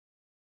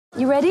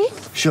You ready?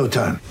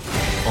 Showtime.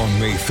 On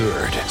May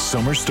 3rd,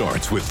 summer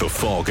starts with The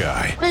Fall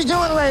Guy. Let's do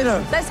it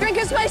later. Let's drink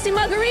a spicy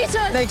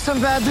margarita. Make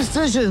some bad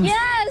decisions.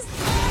 Yes!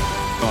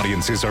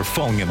 Audiences are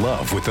falling in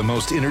love with the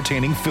most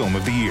entertaining film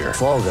of the year.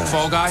 Fall Guy.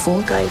 Fall Guy?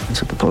 Fall guy.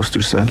 That's what the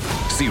poster said.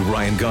 See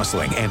Ryan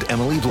Gosling and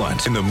Emily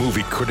Blunt in the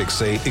movie critics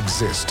say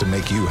exists to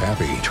make you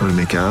happy. Trying to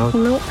make it out?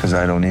 Nope. Because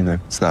I don't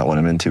either. It's not what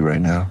I'm into right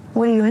now.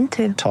 What are you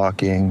into?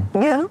 Talking.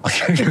 Yeah.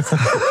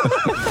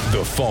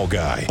 The Fall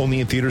Guy.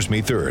 Only in theaters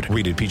May 3rd.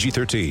 Rated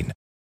PG-13.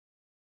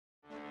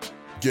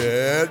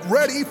 Get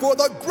ready for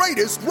the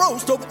greatest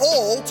roast of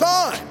all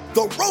time,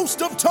 the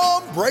Roast of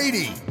Tom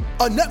Brady,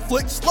 a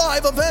Netflix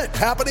live event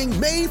happening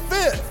May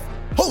 5th.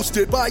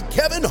 Hosted by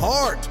Kevin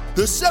Hart,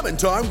 the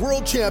 7-time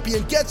world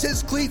champion gets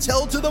his cleats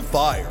held to the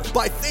fire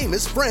by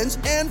famous friends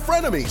and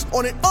frenemies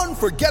on an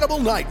unforgettable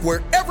night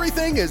where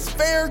everything is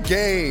fair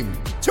game.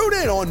 Tune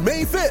in on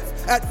May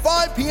 5th at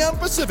 5 p.m.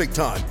 Pacific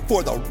time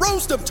for the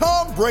Roast of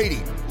Tom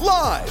Brady,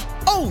 live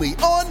only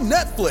on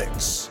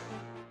Netflix.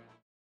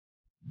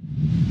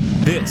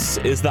 This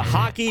is the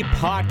Hockey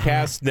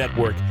Podcast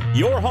Network,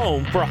 your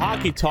home for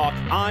hockey talk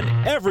on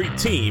every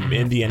team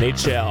in the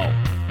NHL.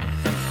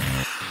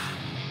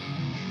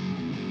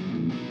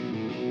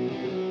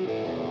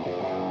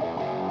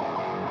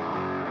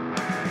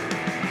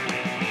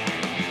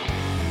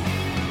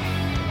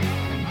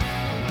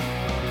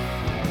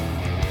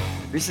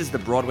 This is the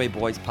Broadway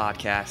Boys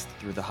podcast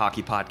through the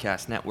Hockey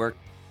Podcast Network.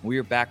 We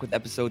are back with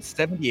episode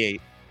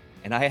 78,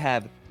 and I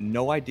have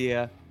no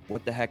idea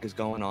what the heck is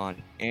going on.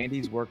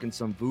 Andy's working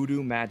some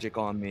voodoo magic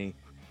on me.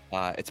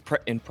 It's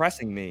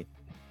impressing me.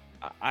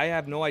 I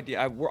have no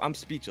idea. I'm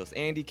speechless.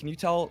 Andy, can you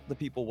tell the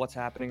people what's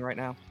happening right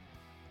now?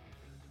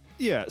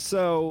 Yeah,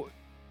 so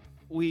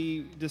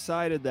we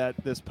decided that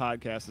this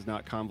podcast is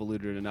not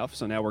convoluted enough,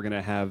 so now we're going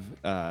to have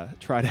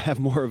try to have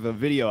more of a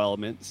video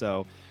element.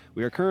 So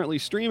we are currently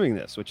streaming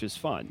this, which is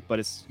fun, but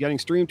it's getting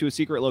streamed to a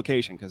secret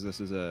location because this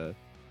is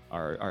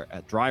our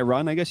dry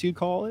run, I guess you'd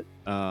call it.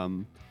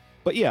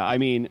 But yeah, I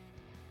mean,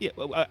 yeah,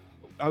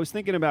 I was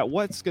thinking about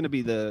what's going to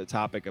be the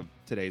topic of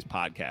today's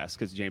podcast,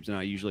 because James and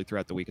I usually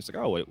throughout the week it's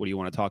like, oh, what do you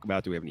want to talk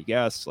about? Do we have any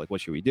guests? Like, what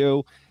should we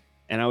do?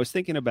 And I was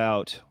thinking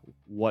about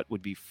what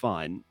would be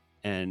fun,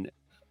 and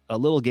a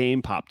little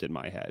game popped in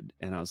my head,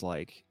 and I was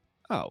like,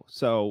 oh,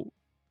 so,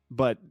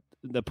 but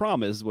the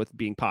problem is with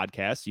being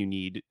podcasts, you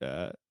need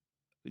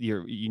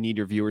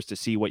your viewers to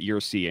see what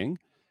you're seeing.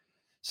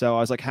 So I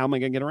was like, how am I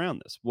going to get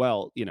around this?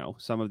 Well,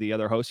 some of the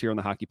other hosts here on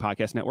the Hockey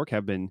Podcast Network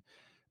have been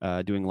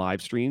doing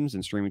live streams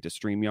and streaming to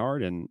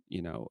StreamYard. And,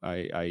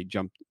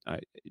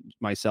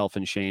 myself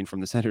and Shane from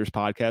the Senators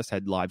podcast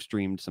had live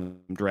streamed some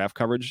draft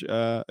coverage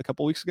a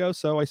couple weeks ago.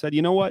 So I said,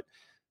 you know what?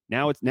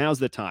 Now's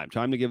the time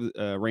to give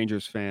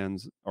Rangers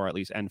fans, or at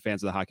least and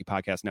fans of the Hockey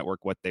Podcast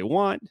Network, what they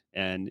want.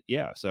 And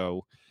yeah,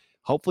 so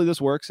hopefully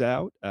this works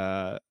out.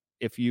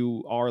 If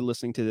you are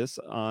listening to this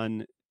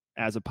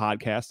as a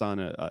podcast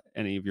on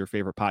any of your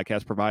favorite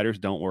podcast providers,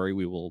 don't worry.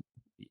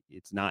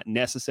 It's not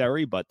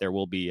necessary, but there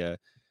will be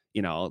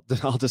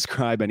I'll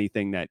describe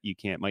anything that you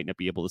might not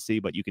be able to see,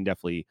 but you can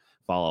definitely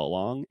follow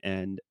along.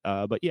 And,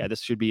 but yeah,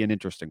 this should be an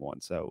interesting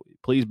one. So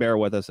please bear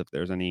with us if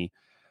there's any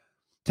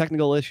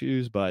technical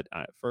issues, but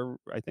I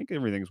think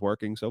everything's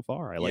working so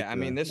far. Like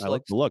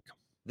the look.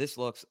 This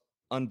looks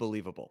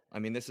unbelievable. I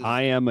mean,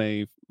 I am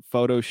a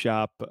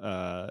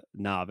Photoshop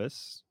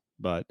novice,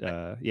 but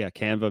yeah,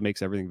 Canva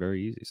makes everything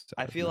very easy. So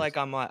I feel like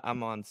I'm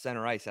on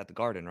center ice at the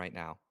Garden right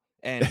now.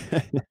 And,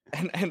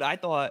 and I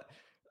thought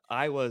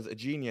I was a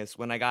genius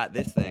when I got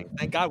this thing.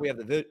 Thank God we have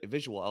the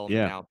visual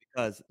element now,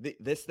 because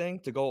this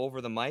thing to go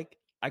over the mic,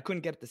 I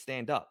couldn't get it to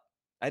stand up.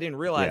 I didn't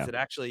realize it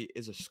actually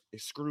it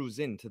screws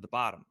into the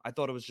bottom. I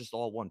thought it was just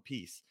all one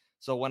piece.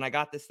 So when I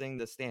got this thing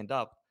to stand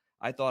up,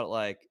 I thought,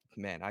 like,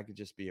 man, I could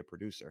just be a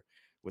producer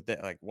with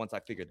that. Like, once I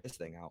figured this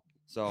thing out.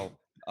 So,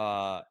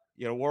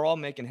 we're all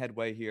making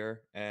headway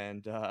here,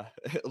 and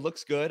it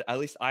looks good. At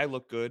least I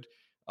look good.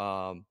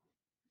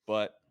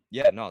 But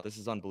yeah, no, this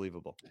is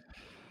unbelievable.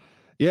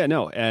 Yeah,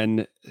 no.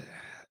 And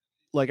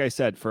like I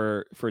said,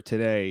 for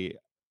today,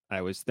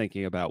 I was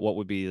thinking about what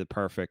would be the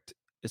perfect,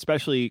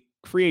 especially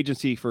free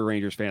agency for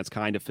Rangers fans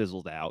kind of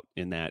fizzled out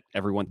in that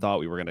everyone thought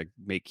we were going to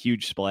make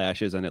huge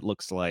splashes. And it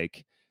looks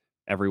like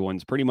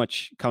everyone's pretty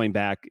much coming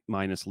back,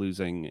 minus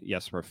losing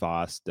Jesper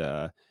Fast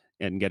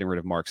and getting rid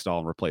of Mark Stahl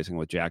and replacing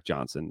with Jack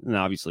Johnson. And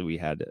obviously we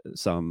had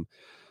some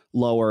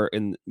lower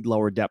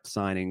depth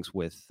signings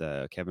with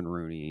Kevin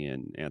Rooney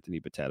and Anthony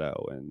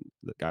Bitetto and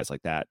the guys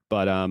like that.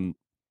 But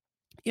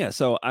yeah,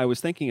 so I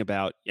was thinking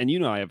about, and you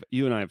and I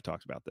have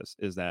talked about this,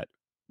 is that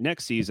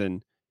next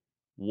season,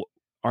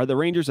 are the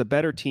Rangers a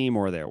better team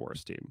or their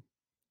worst team?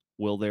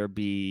 Will there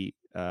be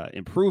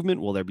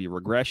improvement? Will there be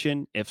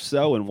regression? If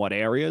so, in what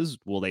areas?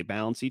 Will they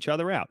balance each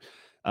other out?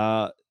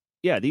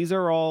 Yeah, these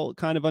are all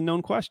kind of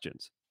unknown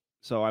questions.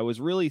 So I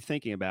was really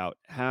thinking about,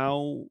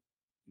 how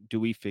do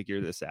we figure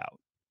this out?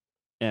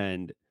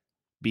 And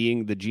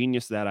being the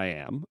genius that I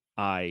am,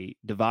 I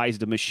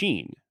devised a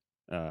machine,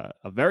 a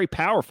very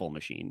powerful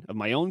machine of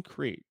my own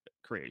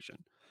creation.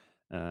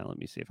 Let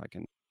me see if I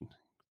can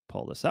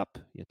pull this up.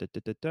 Where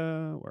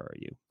are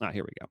you?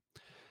 Here we go.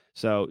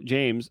 So,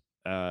 James,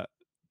 I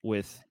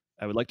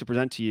would like to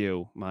present to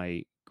you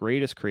my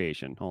greatest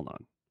creation. Hold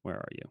on. Where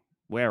are you?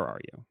 Where are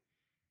you?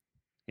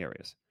 Here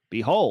he is.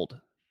 Behold.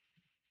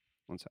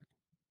 One second.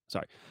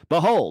 Sorry.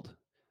 Behold,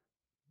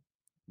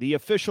 the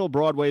official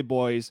Broadway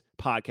Boys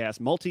podcast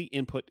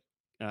multi-input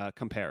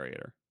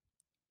comparator.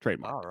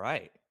 Trademark. All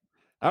right.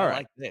 All right.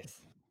 Like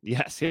this.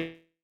 Yes. Here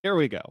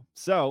we go.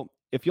 So,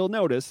 if you'll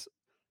notice,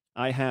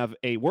 I have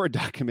a Word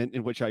document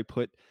in which I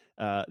put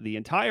the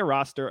entire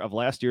roster of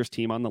last year's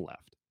team on the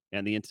left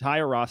and the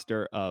entire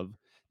roster of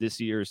this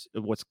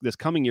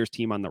coming year's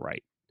team on the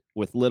right,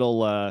 with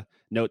little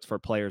notes for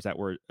players that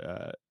were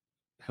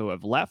who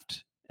have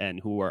left and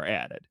who are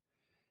added.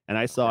 And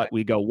I thought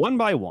we go one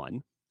by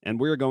one, and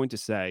we're going to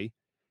say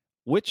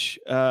which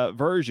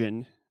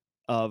version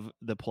of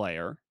the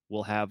player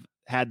will have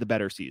had the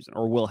better season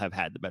or will have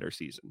had the better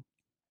season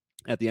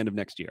at the end of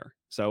next year.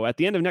 So at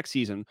the end of next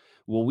season,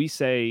 will we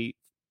say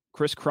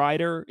Chris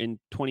Kreider in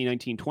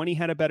 2019-20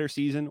 had a better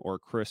season, or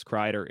Chris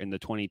Kreider in the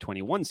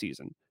 2021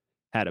 season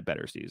had a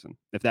better season,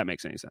 if that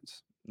makes any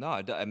sense? No,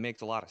 it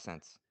makes a lot of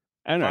sense.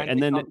 I know.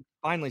 And then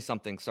finally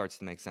something starts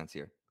to make sense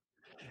here.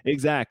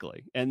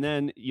 Exactly. And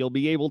then you'll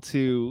be able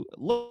to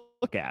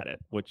look at it,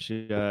 which,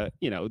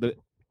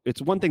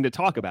 it's one thing to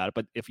talk about it,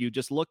 but if you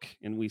just look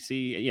and we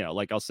see,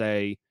 like I'll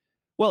say,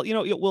 well,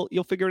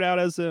 you'll figure it out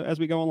as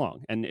we go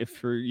along. And if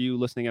for you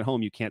listening at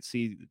home, you can't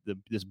see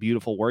this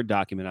beautiful Word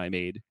document I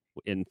made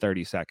in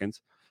 30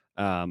 seconds.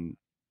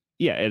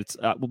 It's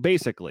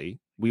basically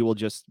we will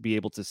just be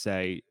able to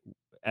say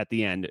at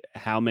the end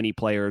how many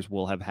players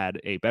will have had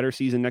a better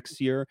season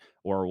next year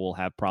or will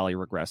have probably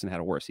regressed and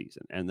had a worse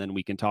season. And then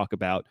we can talk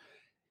about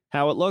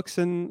how it looks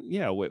and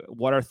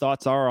what our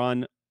thoughts are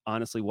on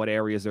honestly what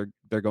areas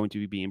they're going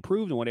to be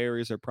improved and what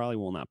areas there probably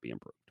will not be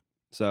improved.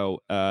 So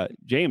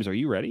James, are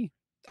you ready?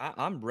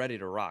 I'm ready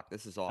to rock.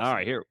 This is awesome. All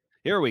right,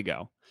 here we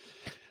go.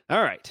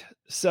 All right,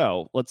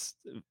 so let's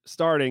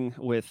starting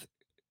with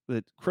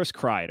the Chris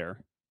Kreider.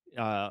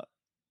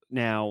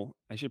 Now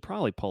I should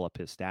probably pull up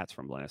his stats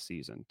from last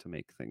season to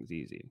make things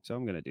easy. So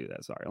I'm going to do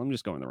that. Sorry, let me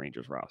just go in the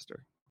Rangers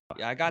roster.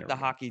 Yeah, I got the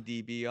Hockey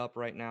DB up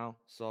right now.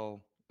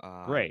 So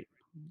great.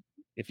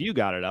 If you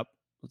got it up,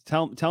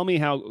 tell me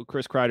how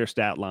Chris Kreider's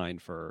stat line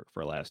for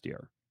last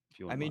year.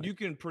 You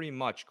can pretty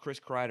much Chris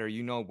Kreider,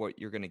 you know what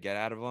you're going to get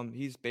out of him.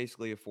 He's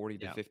basically a 40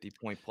 to 50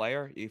 point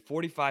player.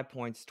 45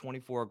 points,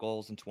 24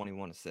 goals, and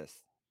 21 assists.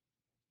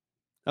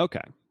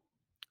 Okay.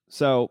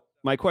 So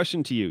my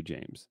question to you,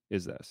 James,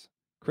 is this.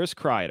 Chris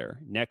Kreider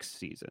next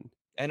season.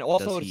 And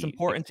also it's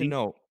important to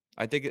note,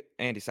 I think,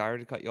 Andy, sorry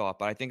to cut you off,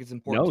 but I think it's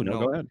important to note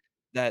go ahead.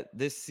 that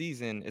this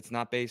season, it's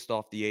not based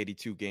off the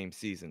 82 game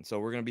season. So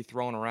we're going to be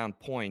throwing around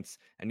points,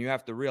 and you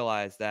have to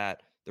realize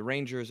that the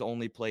Rangers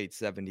only played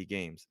 70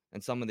 games,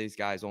 and some of these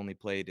guys only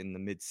played in the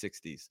mid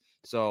 60s.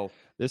 So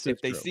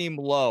if they seem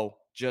low,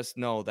 just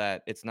know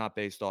that it's not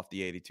based off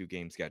the 82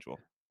 game schedule.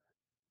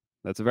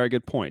 That's a very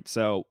good point.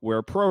 So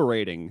we're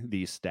prorating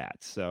these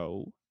stats.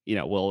 So,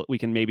 we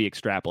can maybe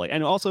extrapolate.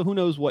 And also, who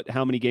knows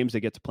how many games they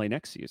get to play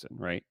next season,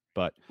 right?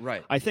 But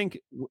I think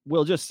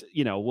we'll just,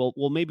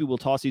 we'll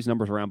toss these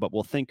numbers around, but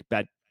we'll think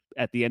that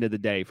at the end of the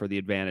day, for the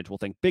advantage, we'll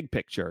think big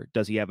picture.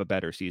 Does he have a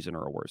better season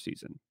or a worse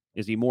season?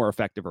 Is he more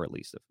effective or at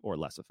least or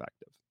less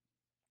effective?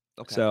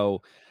 Okay.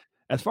 So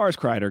as far as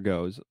Kreider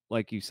goes,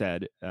 like you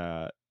said,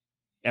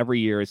 every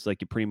year it's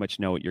like you pretty much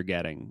know what you're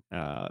getting.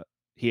 I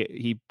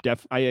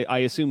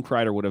assume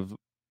Kreider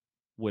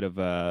would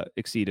have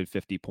exceeded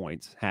 50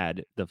 points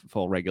had the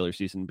full regular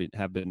season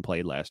have been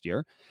played last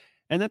year.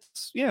 And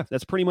that's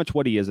pretty much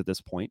what he is at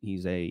this point.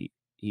 He's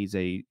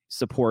a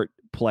support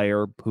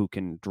player who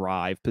can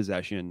drive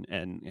possession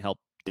and help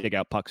dig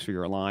out pucks for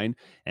your line.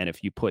 And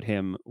if you put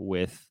him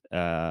with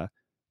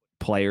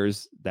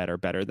players that are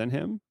better than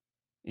him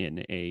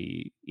in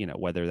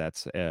whether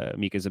that's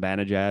Mika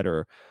Zibanejad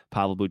or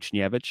Pavel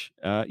Buchnevich,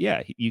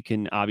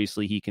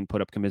 he can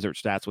put up commiserate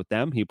stats with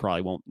them. He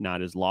probably won't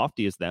not as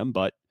lofty as them,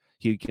 but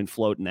he can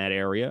float in that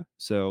area.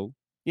 So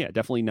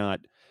definitely not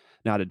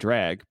a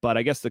drag. But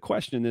I guess the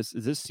question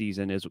this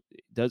season is,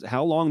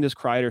 how long does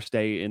Kreider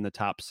stay in the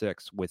top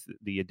six with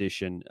the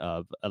addition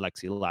of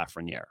Alexis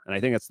Lafreniere? And I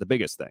think that's the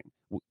biggest thing.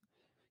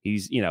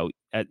 He's,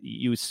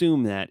 you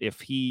assume that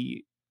if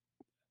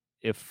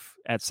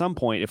at some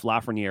point, if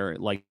Lafreniere,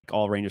 like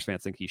all Rangers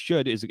fans think he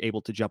should, is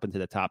able to jump into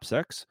the top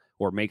six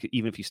or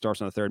even if he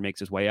starts on the third, makes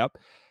his way up,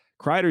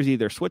 Kreider's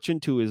either switching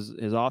to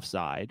his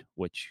offside,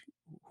 which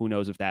who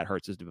knows if that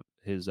hurts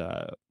his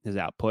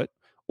output,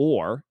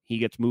 or he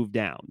gets moved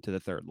down to the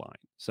third line.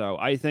 So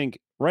I think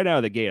right out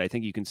of the gate, I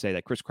think you can say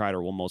that Chris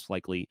Kreider will most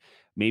likely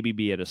maybe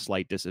be at a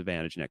slight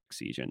disadvantage next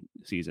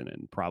season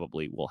and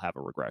probably will have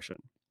a regression.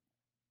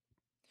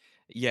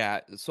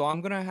 Yeah, so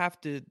I'm going to have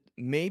to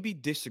maybe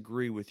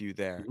disagree with you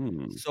there.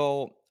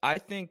 So I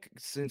think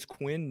since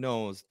Quinn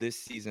knows this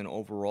season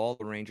overall,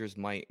 the Rangers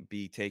might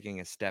be taking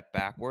a step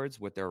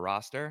backwards with their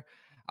roster,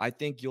 I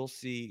think you'll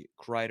see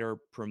Kreider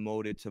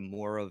promoted to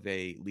more of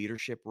a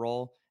leadership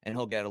role, and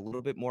he'll get a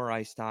little bit more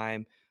ice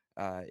time.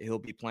 He'll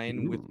be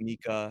playing with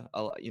Mika,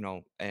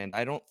 and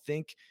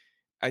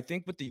I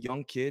think with the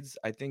young kids,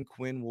 I think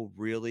Quinn will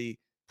really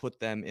put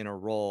them in a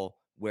role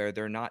where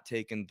they're not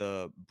taking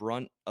the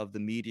brunt of the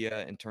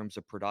media in terms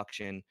of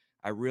production.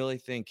 I really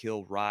think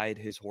he'll ride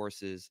his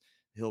horses,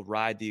 he'll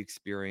ride the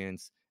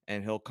experience,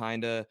 and he'll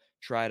kind of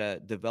try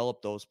to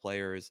develop those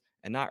players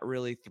and not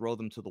really throw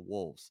them to the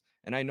wolves.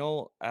 And I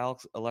know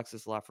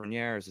Alexis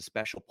Lafreniere is a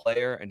special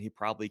player, and he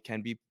probably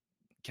can be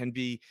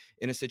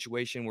in a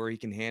situation where he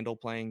can handle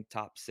playing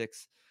top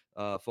 6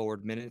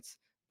 forward minutes,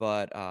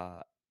 but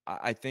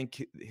I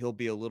think he'll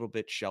be a little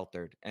bit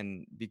sheltered,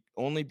 and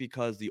only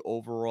because the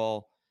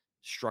overall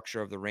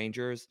structure of the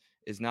Rangers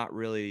is not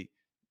really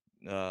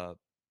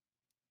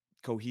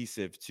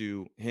cohesive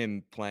to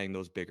him playing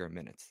those bigger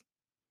minutes.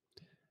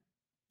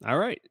 All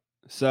right.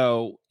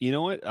 So you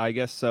know what? I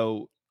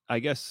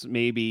guess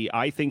maybe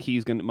I think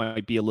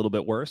might be a little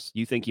bit worse.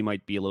 You think he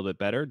might be a little bit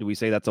better? Do we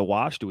say that's a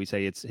wash? Do we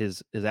say it's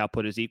his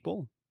output is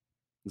equal?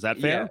 Is that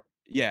fair?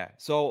 Yeah.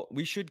 So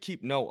we should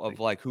keep note of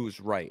like who's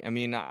right. I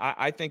mean,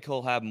 I think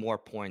he'll have more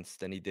points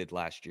than he did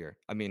last year.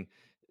 I mean,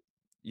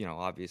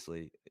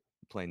 obviously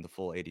playing the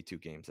full 82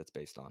 games that's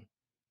based on.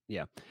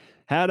 Yeah.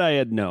 Had I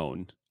had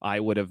known, I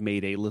would have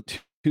made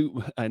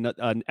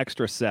an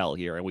extra cell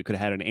here, and we could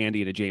have had an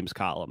Andy and a James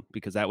column,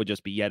 because that would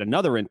just be yet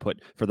another input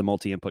for the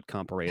multi-input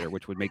comparator,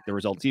 which would make the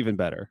results even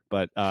better.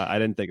 But I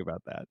didn't think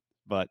about that.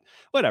 But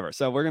whatever.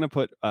 So we're going to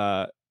put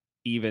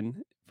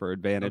even for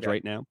advantage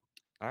right now.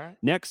 All right.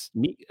 Next,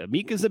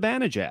 Mika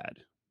Zibanejad.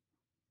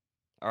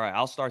 All right,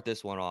 I'll start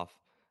this one off.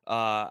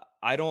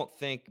 I don't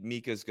think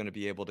Mika's going to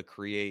be able to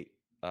create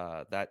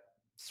that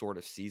sort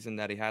of season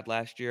that he had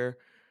last year.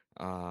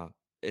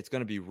 It's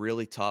going to be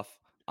really tough.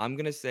 I'm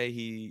going to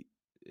say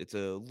it's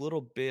a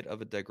little bit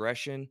of a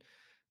digression,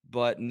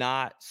 but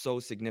not so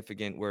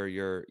significant where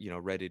you're,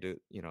 ready to,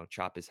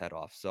 chop his head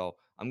off. So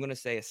I'm going to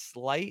say a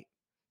slight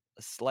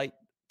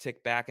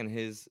tick back in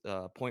his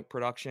point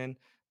production,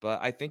 but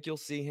I think you'll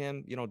see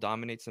him,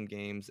 dominate some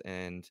games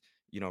and,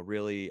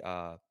 really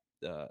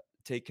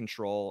take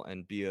control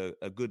and be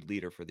a good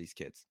leader for these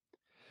kids.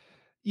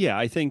 Yeah,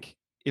 I think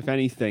if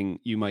anything,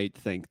 you might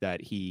think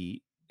that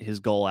his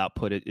goal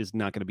output is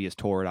not going to be as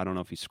torrid. I don't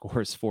know if he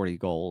scores 40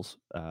 goals,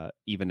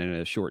 even in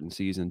a shortened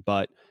season,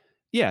 but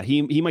yeah,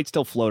 he might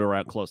still float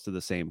around close to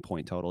the same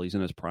point total. He's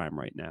in his prime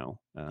right now.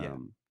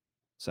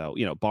 So,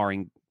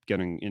 barring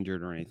getting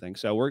injured or anything.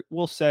 So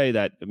we'll say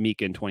that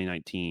Mika in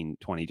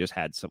 2019-20 just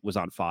was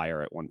on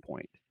fire at one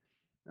point.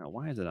 Now,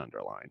 why is it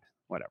underlined?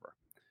 Whatever.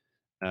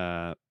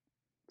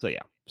 So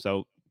yeah,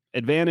 so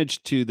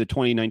advantage to the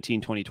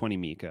 2019-2020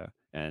 Mika,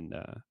 and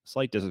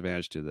slight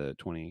disadvantage to the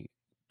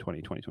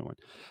 2020-2021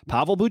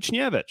 Pavel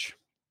Buchnevich.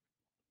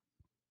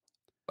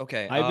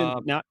 Okay,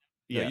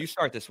 you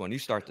start this one.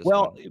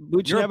 Well,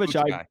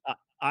 Buchnevich,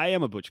 I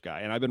am a Butch guy,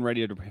 and I've been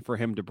ready for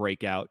him to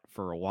break out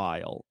for a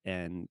while.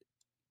 And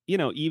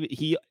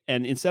even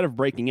and instead of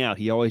breaking out,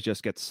 he always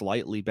just gets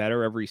slightly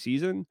better every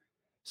season.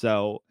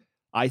 So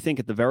I think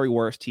at the very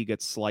worst, he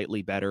gets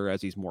slightly better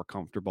as he's more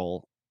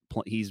comfortable.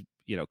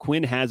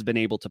 Quinn has been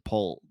able to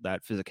pull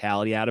that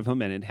physicality out of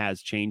him, and it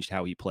has changed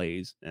how he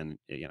plays. And,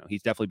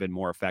 he's definitely been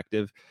more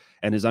effective,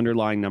 and his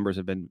underlying numbers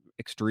have been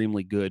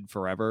extremely good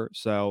forever.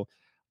 So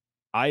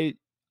I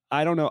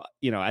don't know,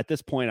 at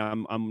this point,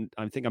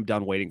 I think I'm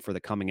done waiting for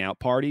the coming out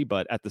party,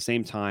 but at the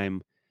same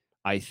time,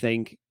 I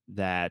think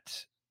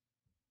that,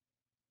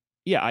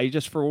 I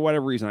just, for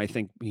whatever reason, I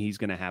think he's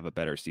going to have a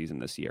better season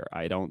this year.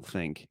 I don't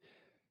think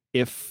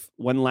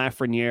when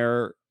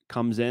Lafreniere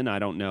comes in, I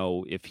don't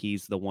know if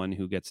he's the one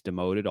who gets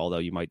demoted, although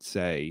you might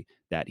say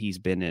that he's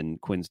been in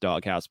Quinn's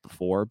doghouse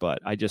before, but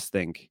I just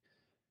think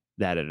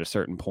that at a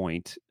certain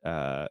point,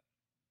 I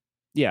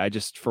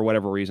just, for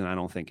whatever reason, I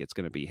don't think it's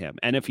going to be him.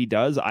 And if he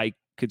does, I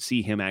could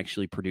see him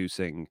actually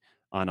producing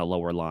on a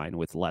lower line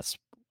with less,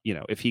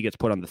 if he gets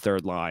put on the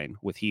third line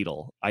with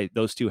Hedl,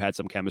 those two had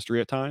some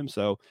chemistry at times.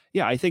 So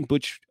yeah, I think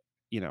Butch,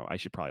 I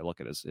should probably look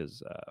at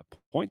his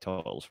point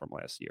totals from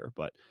last year,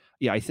 but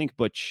yeah, I think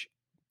Butch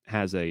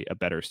has a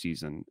better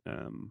season.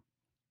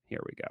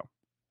 Here we go.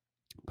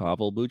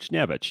 Pavel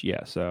Buchnevich.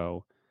 Yeah.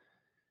 So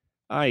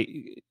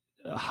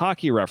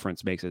Hockey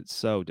Reference makes it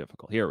so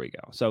difficult. Here we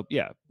go. So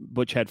yeah,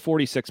 Butch had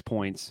 46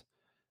 points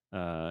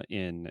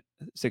in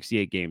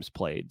 68 games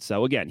played.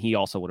 So again, he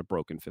also would have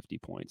broken 50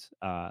 points.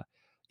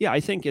 I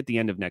think at the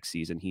end of next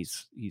season,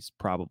 he's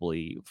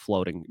probably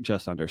floating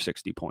just under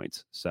 60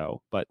 points.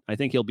 So, but I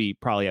think he'll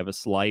probably have a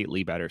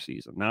slightly better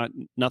season.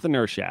 Nothing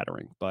earth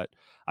shattering, but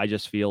I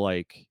just feel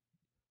like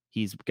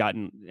he's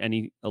gotten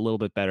a little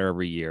bit better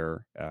every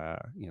year. How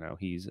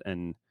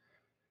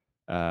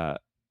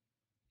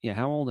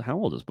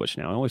old is Butch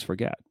now? I always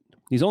forget.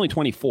 He's only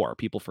 24.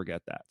 People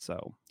forget that.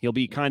 So he'll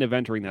be kind of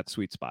entering that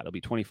sweet spot. He'll be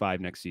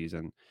 25 next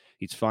season.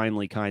 He's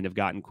finally kind of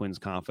gotten Quinn's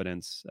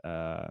confidence.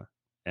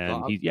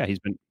 He's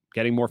been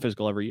getting more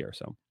physical every year.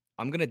 So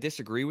I'm going to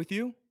disagree with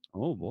you.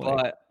 Oh boy.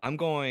 But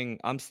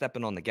I'm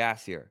stepping on the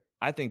gas here.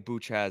 I think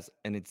Butch has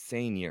an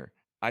insane year.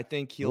 I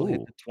think he'll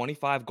hit the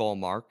 25 goal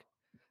mark.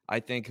 I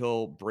think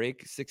he'll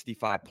break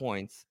 65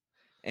 points.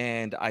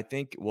 And I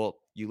think, well,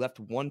 you left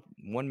one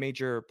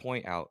major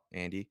point out,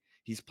 Andy.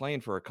 He's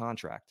playing for a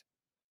contract.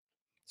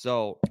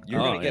 So you're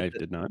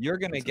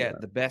gonna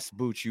get the best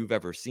Booch you've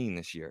ever seen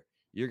this year.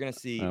 You're gonna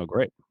see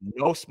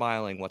no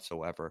smiling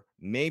whatsoever.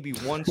 Maybe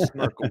one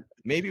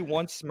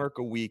smirk,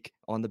 a week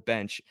on the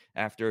bench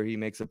after he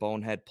makes a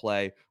bonehead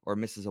play or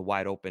misses a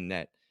wide open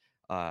net.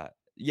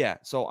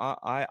 So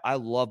I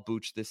love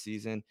Booch this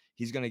season.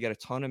 He's gonna get a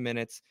ton of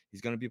minutes.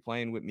 He's gonna be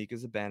playing with Mika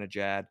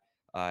Zibanejad.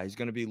 He's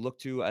going to be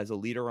looked to as a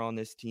leader on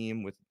this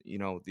team with,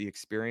 the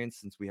experience,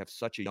 since we have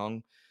such a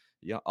young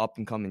up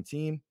and coming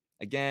team.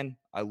 Again,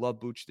 I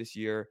love Booch this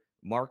year.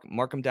 Mark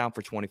him down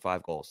for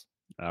 25 goals.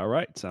 All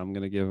right. So I'm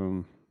going to give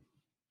him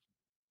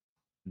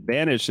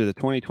advantage to the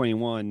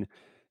 2021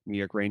 New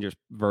York Rangers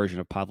version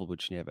of Pavel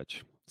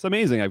Buchnevich. It's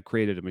amazing. I've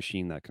created a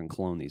machine that can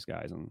clone these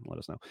guys and let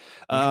us know.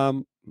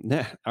 All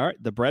right.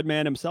 The bread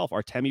man himself,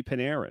 Artemi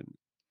Panarin.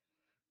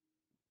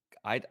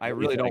 I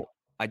really don't.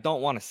 I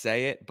don't want to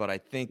say it, but I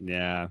think,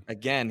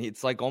 again,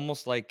 it's like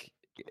almost like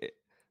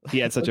he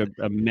had such a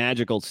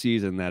magical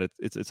season that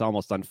it's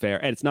almost unfair.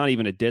 And it's not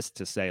even a diss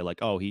to say like,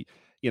 oh,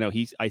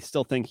 I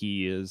still think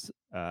he is,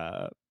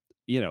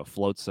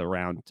 floats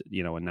around,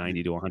 a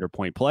 90 to 100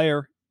 point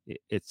player.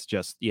 It's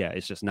just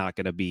not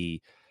going to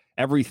be,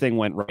 everything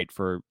went right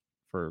for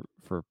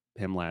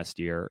him last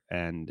year.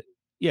 And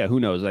who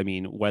knows? I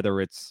mean,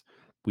 whether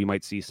we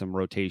might see some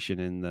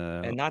rotation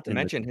and not to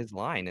mention his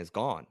line is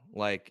gone.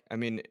 Like, I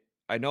mean,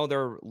 I know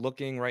they're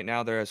looking right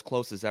now. They're as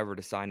close as ever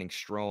to signing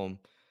Strome.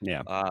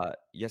 Yeah.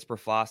 Jesper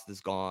Fast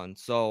is gone.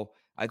 So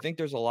I think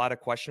there's a lot of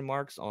question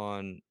marks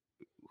on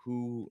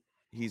who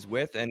he's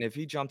with. And if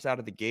he jumps out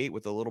of the gate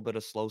with a little bit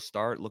of slow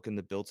start, looking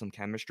to build some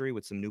chemistry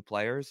with some new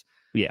players,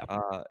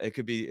 it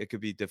could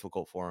be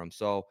difficult for him.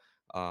 So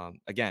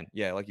again,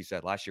 like you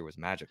said, last year was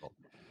magical.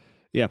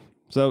 Yeah.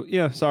 So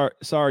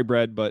sorry,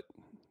 Brad, but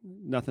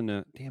nothing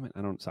to, damn it.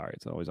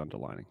 It's always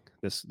underlining.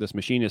 This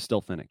machine is still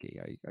finicky.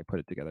 I put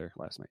it together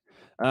last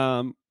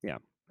night.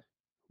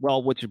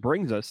 Well, which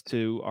brings us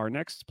to our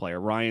next player,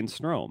 Ryan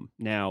Strome.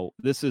 Now,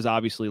 this is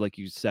obviously, like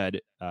you said,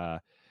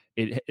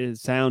 it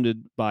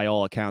sounded by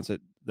all accounts that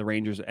the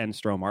Rangers and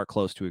Strome are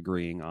close to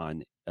agreeing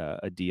on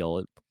a deal.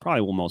 It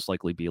probably will most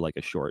likely be like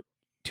a short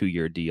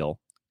 2-year deal,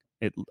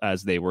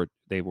 as they were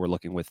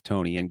looking with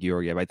Tony and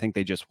Georgiev. I think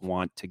they just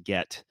want to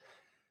get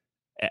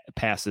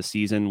past the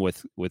season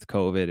with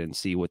COVID and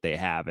see what they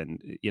have.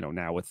 And,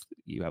 now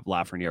you have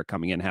Lafreniere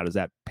coming in, how does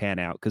that pan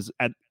out? Because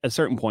at a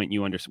certain point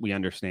we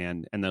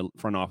understand, and the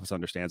front office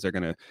understands, they're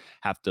going to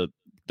have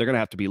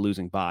to be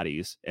losing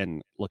bodies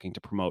and looking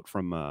to promote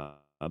from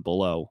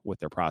below with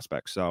their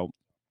prospects. So,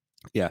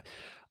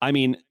 I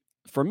mean,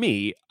 for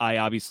me, I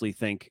obviously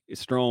think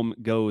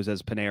Strome goes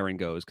as Panarin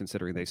goes,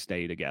 considering they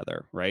stay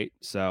together. Right.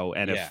 So,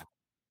 and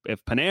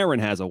if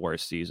Panarin has a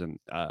worse season,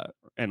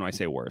 and when I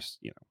say worse,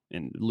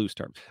 in loose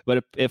terms,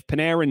 but if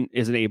Panarin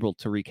isn't able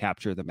to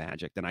recapture the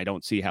magic, then I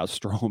don't see how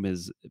Strome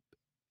is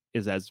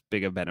as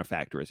big a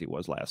benefactor as he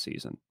was last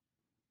season.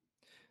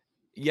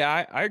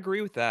 Yeah, I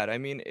agree with that. I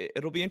mean,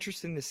 it'll be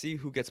interesting to see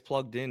who gets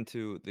plugged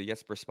into the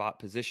Jesper spot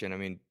position. I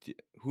mean,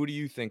 who do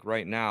you think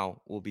right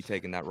now will be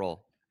taking that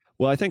role?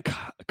 Well, I think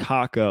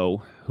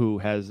Kakko,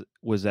 who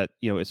was at,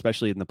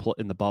 especially in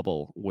the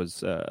bubble,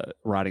 was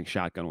riding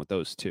shotgun with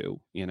those two,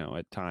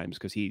 at times,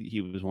 because he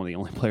was one of the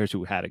only players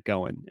who had it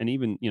going. And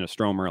even,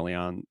 Strome early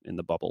on in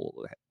the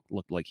bubble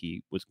looked like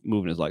he was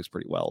moving his legs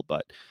pretty well.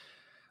 But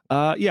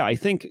I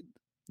think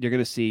you're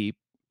going to see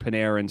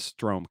Panarin,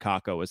 Strome,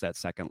 Kakko as that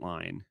second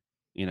line.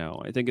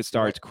 I think it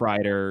starts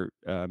Kreider,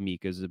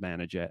 Mika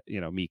Zibanejad,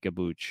 Mika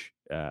Booch,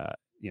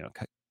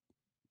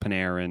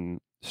 Panarin,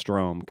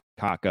 Strome,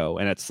 Kakko,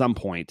 and at some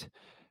point,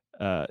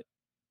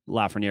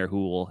 Lafreniere,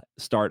 who will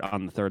start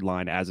on the third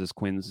line, as is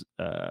Quinn's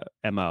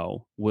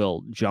MO,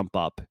 will jump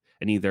up,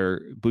 and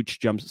either Booch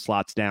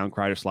slots down,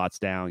 Kreider slots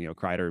down,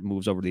 Kreider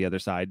moves over to the other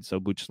side, so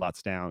Booch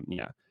slots down.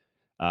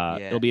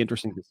 It'll be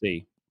interesting to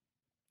see.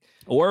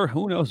 Or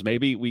who knows?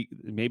 Maybe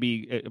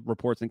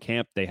reports in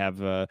camp they have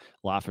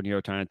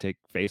Lafreniere trying to take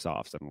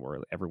face-offs, and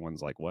where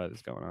everyone's like, "What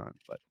is going on?"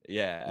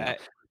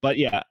 But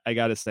I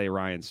got to say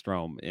Ryan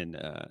Strome in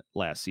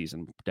last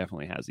season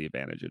definitely has the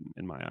advantage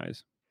in my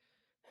eyes.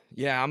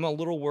 Yeah, I'm a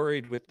little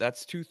worried with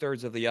that's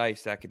 2/3 of the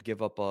ice that could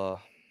give up a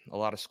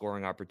lot of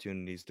scoring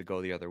opportunities to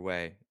go the other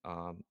way.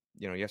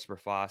 Jesper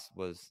Fast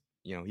was,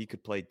 he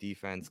could play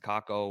defense.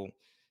 Kakko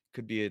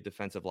could be a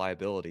defensive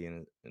liability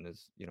in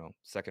his,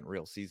 second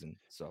real season.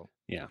 So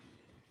we'll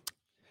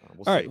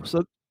see. All right.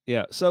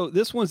 So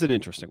this one's an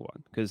interesting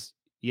one because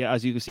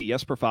as you can see,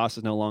 Jesper Fast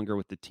is no longer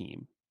with the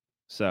team.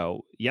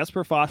 So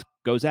Jesper Fast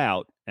goes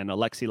out and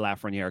Alexis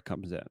Lafreniere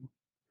comes in.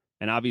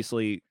 And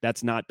obviously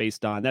that's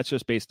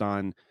just based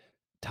on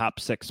top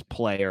 6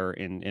 player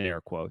in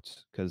air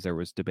quotes, because there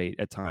was debate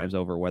at times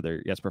over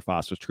whether Jesper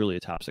Fast was truly a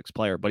top 6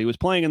 player, but he was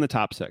playing in the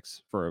top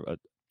 6 for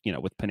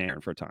with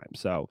Panarin for a time.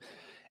 So,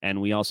 and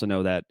we also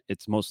know that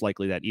it's most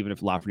likely that even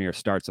if Lafreniere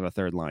starts on the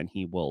third line,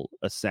 he will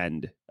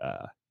ascend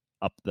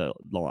up the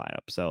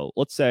lineup. So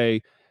let's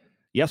say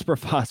Jesper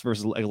Fast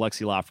versus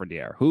Alexis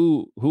Lafreniere.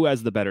 Who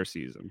has the better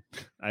season?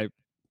 I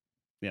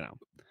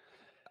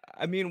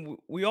mean,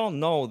 we all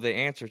know the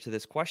answer to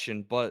this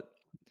question, but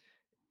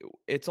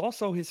it's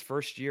also his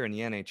first year in the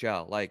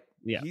NHL. Like,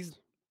 he's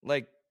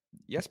like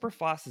Jesper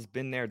Fast has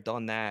been there,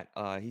 done that.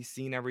 He's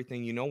seen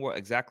everything. You know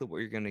exactly what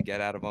you're going to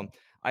get out of him.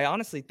 I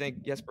honestly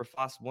think Jesper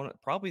Fast,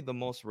 probably the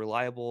most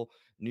reliable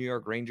New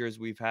York Rangers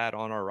we've had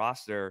on our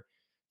roster,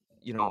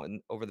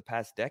 over the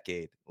past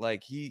decade.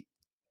 Like,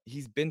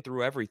 he's been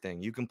through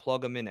everything. You can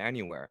plug him in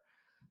anywhere.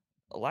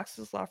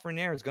 Alexis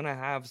Lafreniere is going to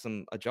have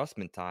some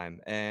adjustment time,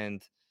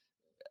 and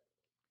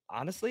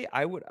honestly,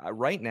 I would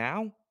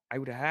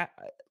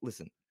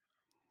listen.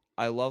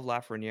 I love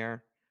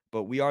Lafreniere,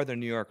 but we are the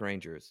New York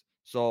Rangers.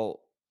 So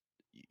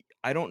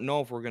I don't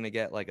know if we're going to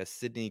get like a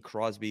Sidney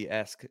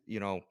Crosby-esque,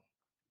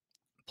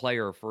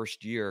 player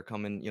first year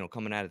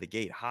coming out of the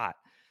gate hot.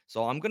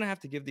 So I'm going to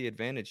have to give the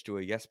advantage to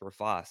a Jesper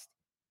Fast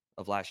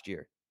of last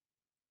year.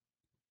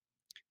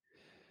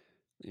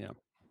 Yeah.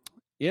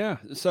 Yeah.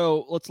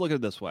 So let's look at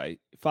it this way.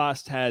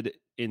 Fast had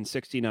in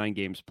 69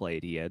 games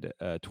played, he had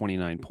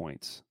 29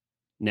 points.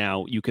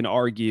 Now you can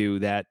argue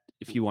that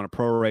if you want to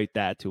prorate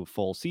that to a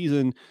full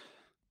season,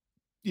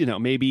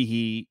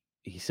 maybe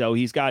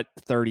he's got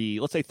 30,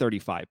 let's say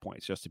 35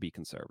 points just to be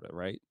conservative,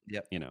 right?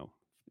 Yep.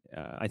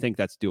 I think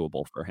that's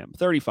doable for him.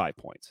 35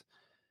 points.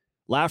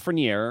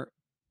 Lafreniere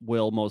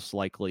will most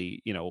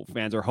likely,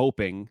 fans are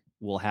hoping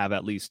will have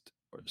at least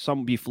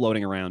some be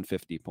floating around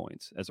 50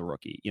 points as a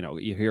rookie.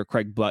 You hear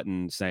Craig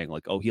Button saying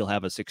like, oh, he'll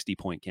have a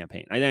 60-point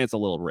campaign. I think it's a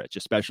little rich,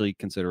 especially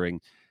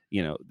considering,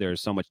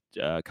 there's so much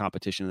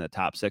competition in the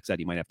top six that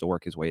he might have to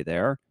work his way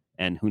there.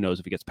 And who knows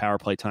if he gets power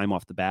play time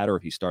off the bat or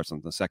if he starts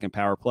on the second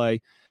power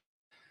play.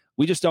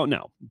 We just don't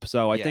know.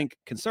 So I think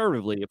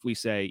conservatively, if we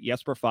say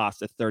Jesper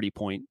Fast at 30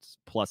 points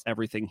plus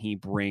everything he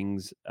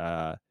brings,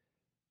 everything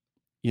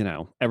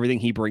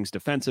he brings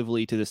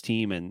defensively to this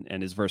team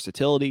and his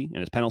versatility and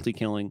his penalty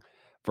killing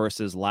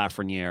versus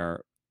Lafreniere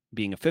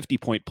being a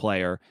 50-point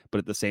player, but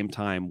at the same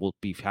time will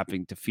be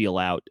having to feel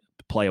out,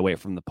 play away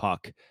from the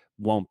puck,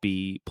 won't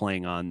be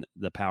playing on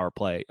the power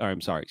play, or on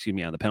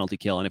the penalty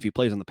kill. And if he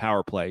plays on the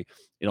power play,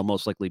 it'll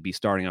most likely be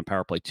starting on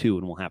power play 2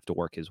 and will have to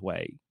work his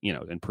way,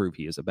 and prove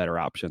he is a better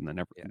option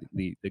than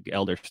the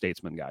elder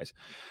statesman guys.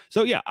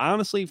 So yeah,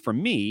 honestly, for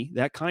me,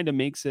 that kind of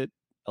makes it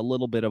a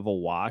little bit of a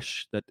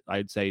wash. That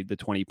I'd say the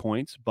 20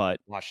 points, but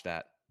watch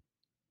that.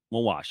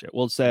 We'll wash it.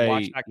 We'll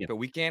say, but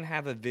we can't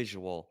have a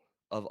visual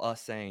of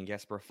us saying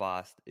Jesper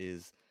Fast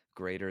is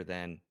greater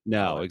than.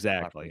 No,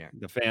 exactly.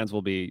 The fans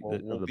will be, the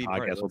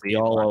podcast will be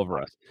all over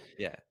us.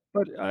 Yeah.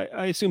 But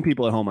I assume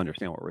people at home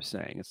understand what we're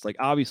saying. It's like,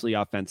 obviously,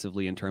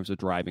 offensively, in terms of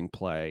driving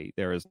play,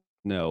 there's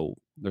no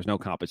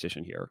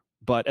competition here.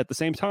 But at the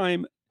same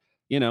time,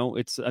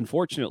 it's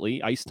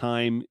unfortunately ice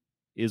time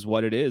is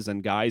what it is,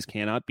 and guys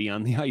cannot be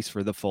on the ice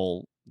for the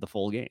full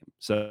game.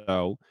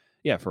 So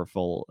yeah, for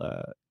full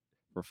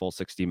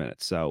 60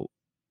 minutes. So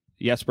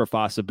Jesper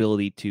Fast's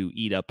ability to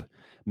eat up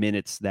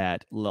minutes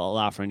that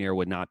Lafreniere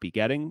would not be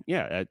getting,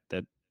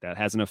 that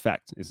has an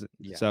effect.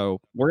 So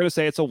we're going to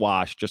say it's a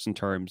wash just in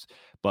terms,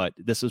 but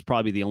this is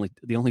probably the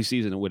only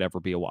season it would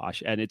ever be a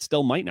wash, and it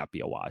still might not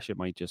be a wash. It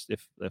might just,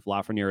 if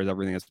Lafreniere is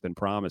everything that's been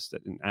promised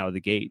out of the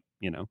gate,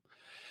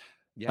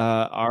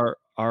 Our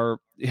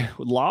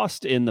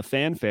lost in the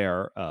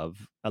fanfare of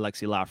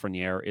Alexis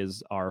Lafreniere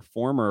is our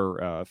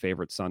former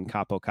favorite son,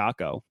 Kaapo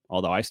Kakko,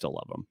 although I still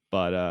love him.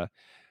 But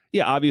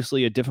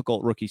obviously a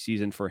difficult rookie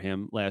season for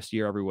him last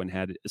year. Everyone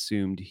had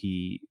assumed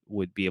he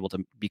would be able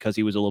to, because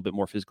he was a little bit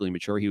more physically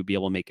mature, he would be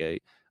able to make a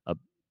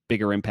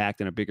bigger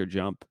impact and a bigger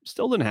jump.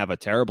 Still didn't have a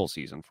terrible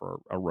season for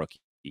a rookie,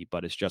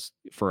 but it's just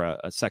for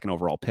a second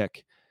overall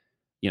pick.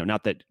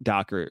 Not that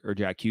Doc or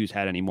Jack Hughes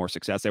had any more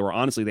success.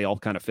 They all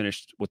kind of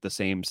finished with the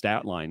same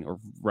stat line, or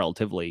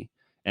relatively.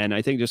 And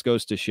I think just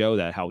goes to show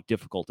that how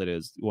difficult it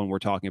is when we're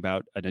talking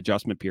about an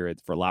adjustment period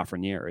for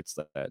Lafreniere. It's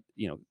that,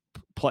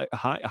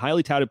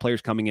 highly touted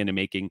players coming in and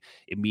making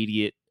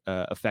immediate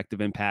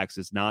effective impacts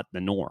is not the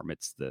norm.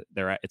 It's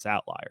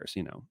outliers,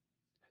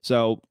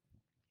 So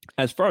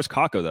as far as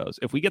Kakko goes,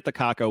 if we get the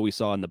Kakko we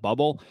saw in the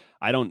bubble,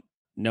 I don't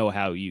know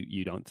how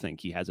you don't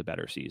think he has a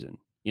better season.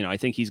 I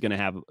think he's going to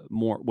have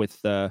more with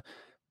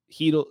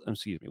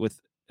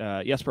with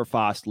Jesper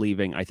Fast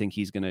leaving. I think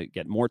he's going to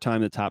get more time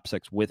in the top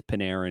six with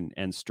Panarin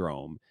and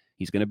Strome.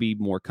 He's going to be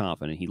more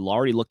confident. He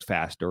already looked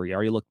faster. He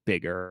already looked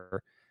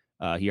bigger.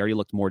 He already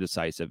looked more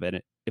decisive.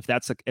 And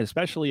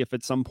especially if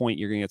at some point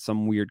you're going to get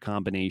some weird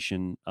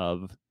combination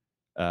of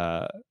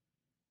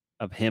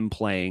him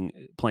playing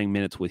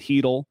minutes with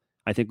Chytil,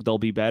 I think they'll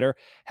be better.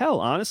 Hell,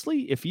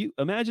 honestly, if you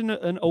imagine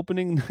an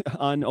opening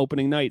on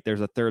opening night,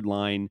 there's a third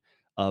line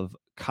of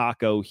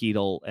Kakko,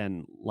 Chytil,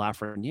 and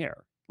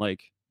Lafreniere.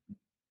 Like,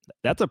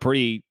 that's a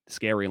pretty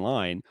scary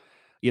line.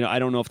 I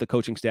don't know if the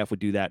coaching staff would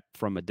do that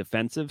from a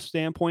defensive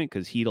standpoint,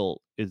 because Chytil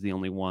is the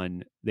only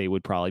one they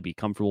would probably be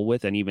comfortable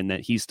with, and even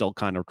that he's still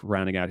kind of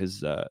rounding out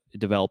his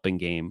developing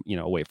game,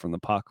 away from the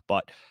puck.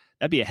 But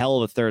that'd be a hell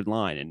of a third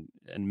line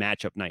and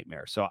matchup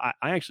nightmare. So I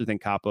actually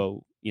think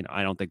Kaapo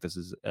I don't think this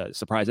is a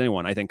surprise to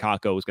anyone. I think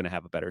Kakko is going to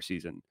have a better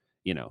season,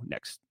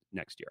 next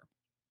year.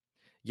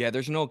 Yeah,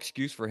 there's no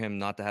excuse for him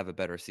not to have a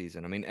better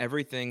season. I mean,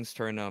 everything's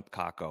turned up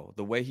Kakko.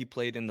 The way he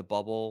played in the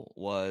bubble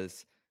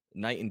was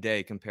night and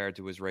day compared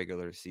to his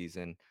regular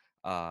season.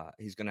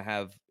 He's going to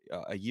have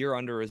a year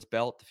under his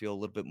belt to feel a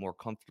little bit more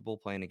comfortable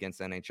playing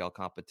against NHL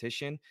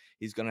competition.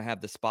 He's going to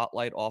have the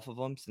spotlight off of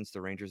him since the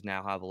Rangers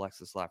now have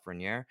Alexis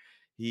Lafreniere.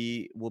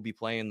 He will be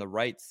playing the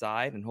right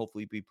side and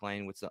hopefully be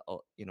playing with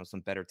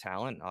some better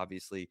talent.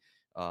 Obviously,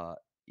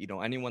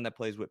 anyone that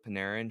plays with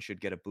Panarin should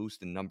get a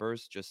boost in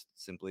numbers just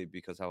simply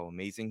because how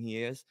amazing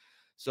he is.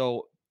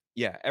 So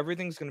yeah,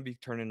 everything's going to be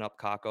turning up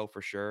Kakko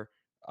for sure.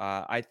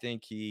 I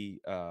think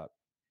he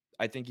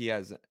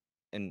has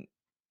an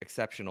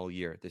exceptional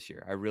year this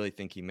year. I really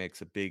think he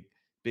makes a big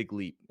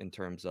leap in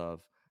terms of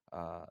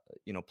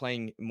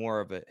playing more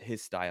of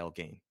his style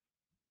game.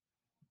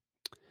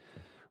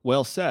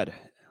 Well said.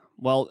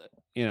 Well,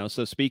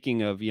 so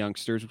speaking of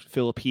youngsters,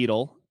 Filip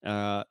Chytil,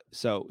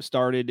 so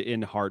started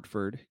in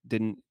Hartford.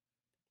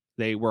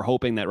 They were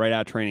hoping that right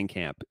out of training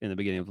camp in the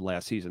beginning of the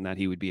last season that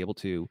he would be able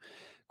to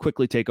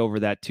quickly take over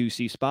that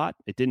 2C spot.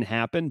 It didn't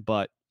happen,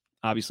 but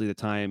obviously the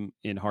time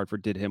in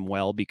Hartford did him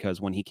well because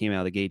when he came out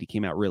of the gate, he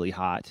came out really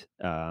hot.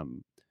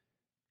 And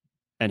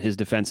his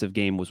defensive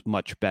game was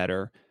much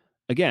better.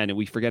 Again, and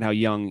we forget how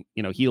young,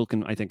 Chytil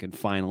can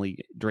finally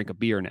drink a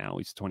beer now.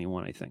 He's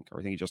 21, I think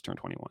he just turned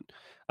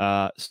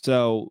 21.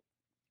 So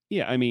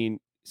yeah, I mean,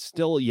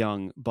 still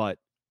young, but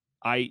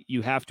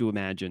you have to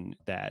imagine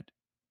that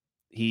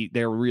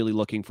they're really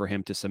looking for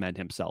him to cement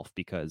himself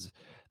because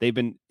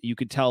you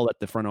could tell that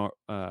the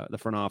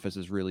front office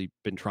has really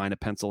been trying to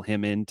pencil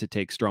him in to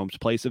take Strom's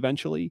place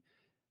eventually.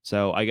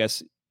 So I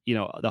guess,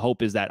 the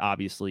hope is that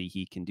obviously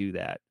he can do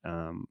that.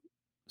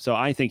 So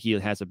I think he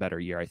has a better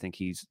year. I think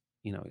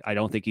I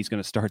don't think he's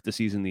going to start the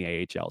season in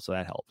the AHL, so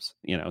that helps.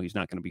 He's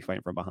not going to be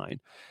fighting from behind.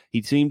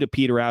 He seemed to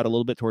peter out a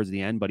little bit towards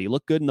the end, but he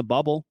looked good in the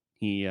bubble.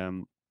 He's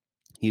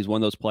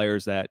one of those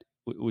players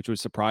which was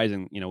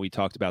surprising. We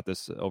talked about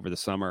this over the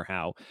summer,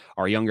 how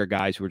our younger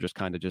guys who were just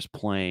kind of just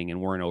playing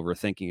and weren't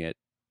overthinking it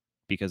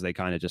because they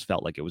kind of just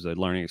felt like it was a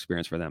learning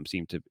experience for them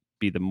seemed to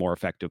be the more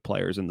effective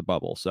players in the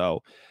bubble.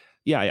 So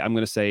yeah, I'm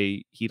going to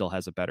say Chytil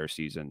has a better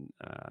season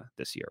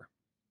this year.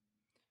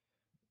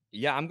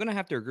 Yeah, I'm going to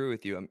have to agree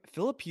with you.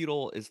 Filip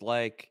Chytil is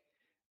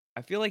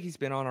I feel like he's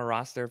been on a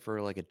roster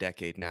for like a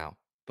decade now,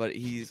 but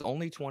he's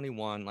only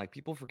 21. Like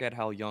people forget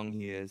how young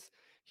he is.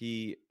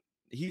 He's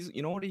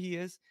what he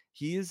is?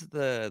 He is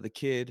the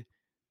kid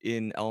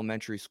in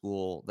elementary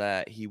school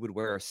that he would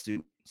wear a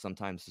suit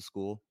sometimes to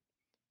school.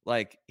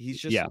 Like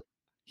he's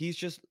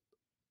just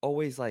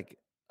always like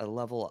a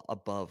level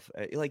above.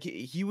 Like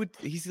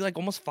he's like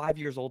almost 5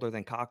 years older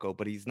than Kakko,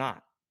 but he's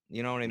not.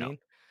 You know what I mean?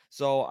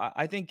 So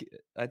I think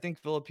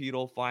Filip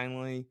Chytil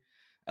finally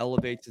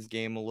elevates his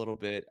game a little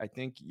bit. I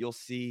think you'll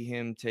see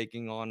him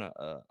taking on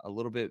a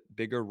little bit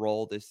bigger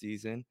role this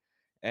season.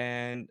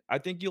 And I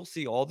think you'll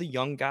see all the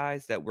young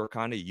guys that we're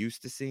kind of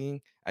used to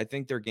seeing. I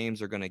think their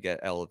games are going to get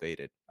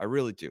elevated. I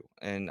really do.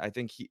 And I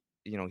think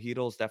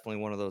Chytil is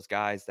definitely one of those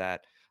guys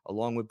that,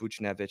 along with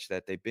Buchnevich,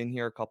 that they've been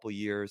here a couple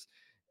years.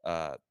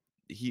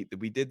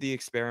 We did the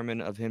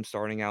experiment of him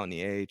starting out in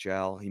the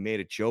AHL. He made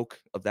a joke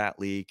of that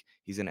league.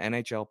 He's an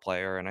NHL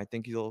player, and I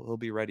think he'll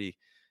be ready.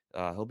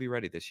 He'll be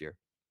ready this year.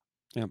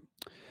 Yeah.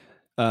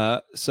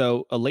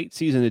 So a late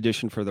season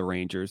addition for the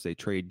Rangers, they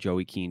trade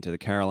Joey Keane to the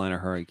Carolina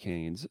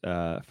Hurricanes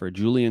for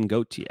Julien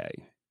Gauthier.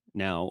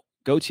 Now,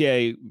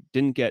 Gauthier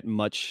didn't get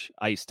much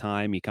ice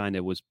time. He kind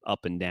of was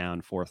up and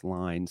down, fourth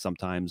line,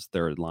 sometimes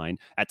third line.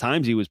 At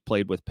times, he was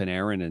played with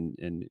Panarin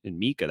and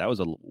Mika. That was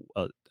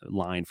a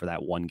line for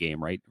that one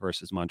game, right,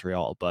 versus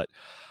Montreal. But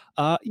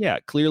yeah,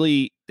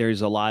 clearly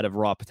there's a lot of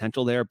raw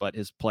potential there, but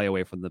his play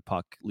away from the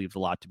puck leaves a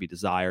lot to be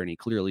desired, and he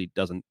clearly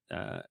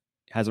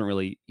hasn't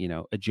really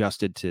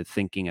adjusted to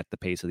thinking at the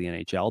pace of the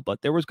NHL.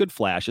 But there was good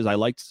flashes. I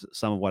liked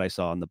some of what I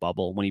saw in the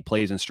bubble. When he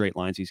plays in straight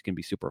lines, he can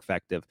be super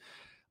effective.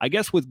 I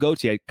guess with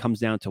Gauthier, it comes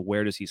down to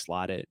where does he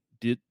slot it?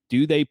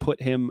 Do they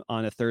put him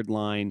on a third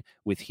line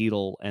with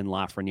Chytil and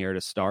Lafreniere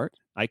to start?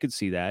 I could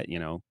see that,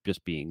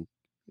 just being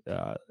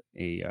a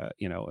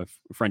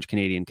French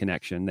Canadian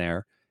connection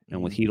there,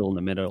 and with Chytil in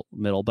the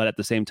middle. But at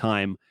the same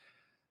time,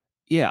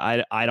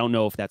 yeah, I don't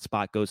know if that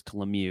spot goes to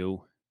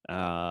Lemieux.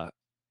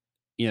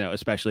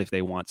 Especially if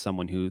they want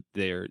someone who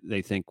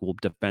they think will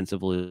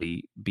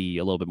defensively be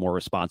a little bit more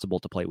responsible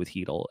to play with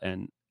Chytil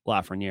and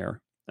Lafreniere.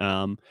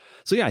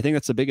 So yeah, I think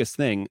that's the biggest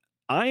thing.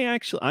 I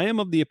am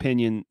of the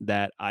opinion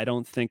that I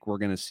don't think we're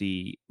going to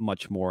see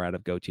much more out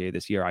of Gauthier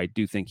this year. I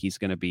do think he's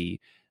going to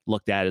be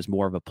looked at as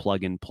more of a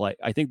plug and play.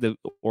 I think the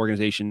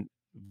organization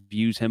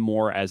views him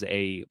more as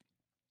a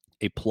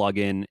plug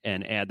in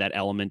and add that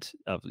element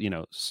of,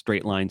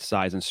 straight line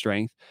size and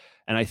strength.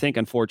 And I think,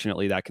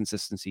 unfortunately, that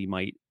consistency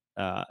might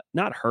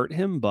not hurt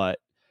him, but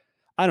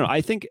I don't know.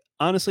 I think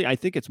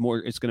it's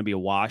going to be a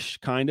wash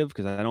kind of,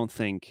 because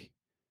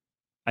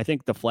I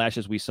think the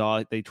flashes we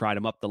saw, they tried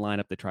him up the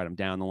lineup, they tried him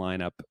down the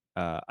lineup.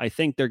 I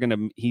think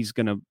he's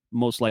going to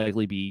most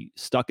likely be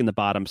stuck in the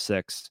bottom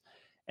six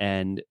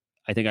And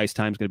I think ice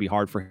time is going to be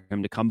hard for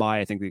him to come by.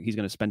 I think that he's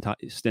going to spend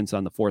stints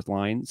on the fourth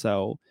line.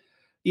 So,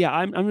 yeah,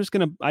 I'm just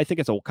going to, I think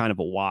it's a kind of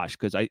a wash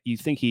because you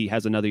think he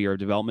has another year of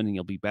development and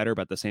he'll be better.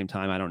 But at the same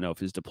time, I don't know if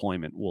his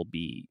deployment will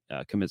be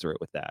commensurate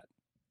with that.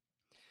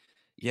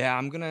 Yeah,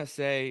 I'm going to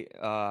say,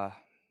 oh,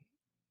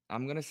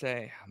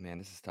 man,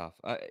 this is tough.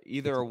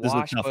 Either a This is a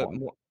wash, tough but one.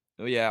 more,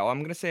 yeah, I'm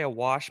going to say a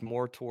wash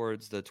more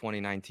towards the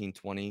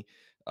 2019-20,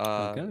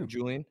 Okay.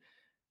 Julian.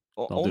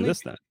 I'll do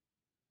this then.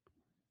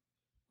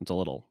 It's a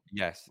little.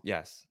 Yes.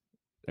 That's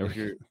If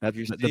you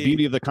the see,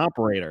 beauty of the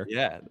comparator.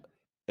 yeah,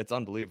 it's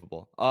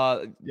unbelievable.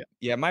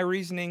 Yeah, my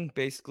reasoning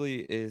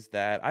basically is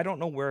that I don't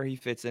know where he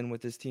fits in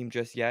with this team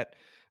just yet.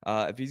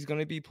 If he's going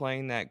to be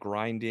playing that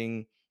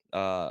grinding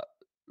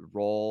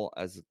role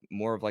as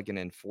more of like an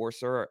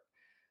enforcer,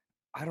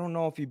 I don't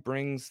know if he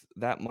brings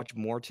that much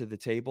more to the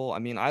table. I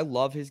mean, I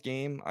love his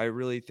game. I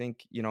really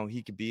think,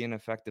 he could be an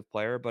effective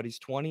player, but he's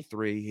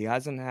 23. He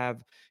doesn't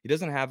have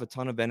a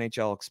ton of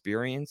NHL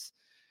experience.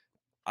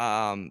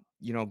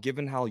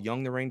 Given how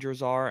young the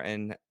Rangers are,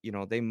 and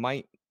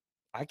I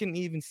can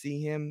even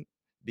see him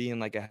being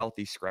like a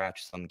healthy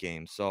scratch some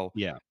games. So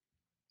Yeah.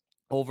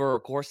 over a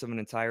course of an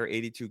entire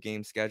 82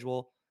 game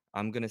schedule,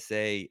 I'm gonna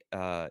say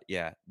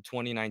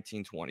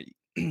 2019-20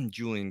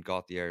 Julian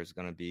Gauthier is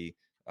gonna be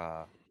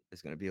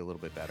a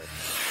little bit better.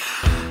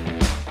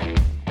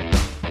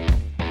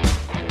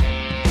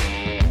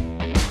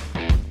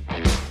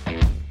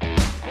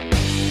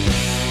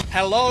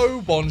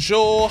 Hello,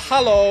 bonjour,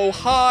 hello,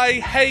 hi,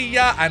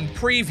 heya, and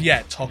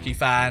privyet, hockey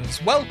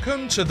fans.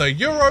 Welcome to the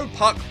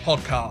EuroPuck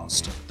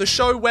podcast, the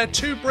show where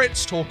two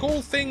Brits talk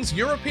all things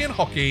European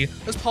hockey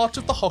as part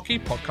of the Hockey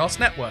Podcast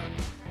Network.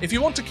 If you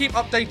want to keep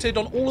updated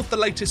on all of the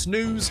latest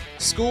news,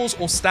 scores,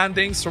 or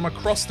standings from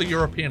across the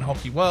European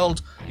hockey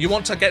world, you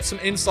want to get some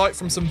insight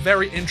from some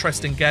very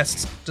interesting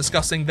guests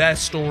discussing their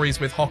stories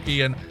with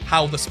hockey and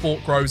how the sport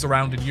grows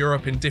around in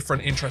Europe in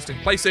different interesting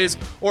places,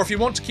 or if you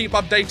want to keep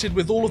updated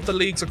with all of the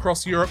leagues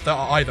across Europe that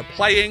are either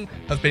playing,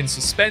 have been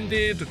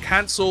suspended,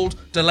 cancelled,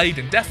 delayed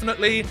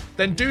indefinitely,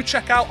 then do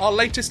check out our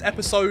latest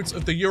episodes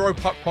of the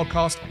EuroPuck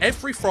podcast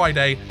every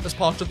Friday as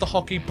part of the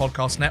Hockey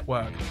Podcast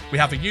Network. We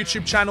have a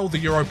YouTube channel, the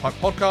EuroPuck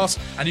Podcast,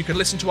 and you can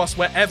listen to us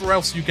wherever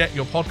else you get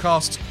your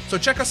podcasts. So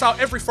check us out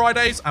every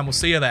Fridays, and we'll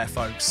see you there,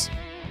 folks.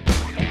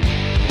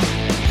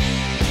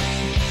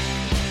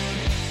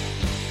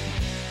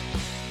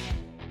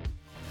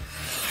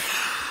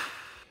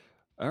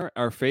 All right,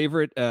 our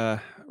favorite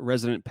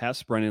resident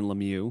pest, Brendan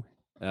Lemieux.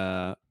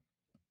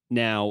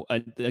 Now,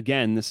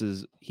 again,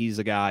 he's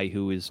a guy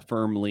who is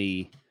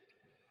firmly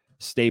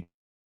stapled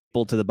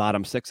to the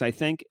bottom six, I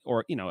think,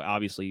 or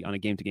obviously on a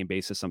game-to-game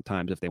basis.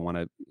 Sometimes if they're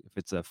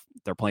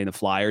playing the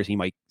Flyers, he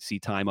might see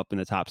time up in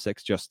the top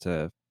six just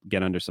to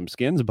get under some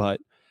skins. But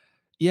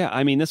yeah,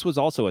 I mean, this was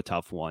also a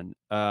tough one.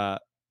 I'm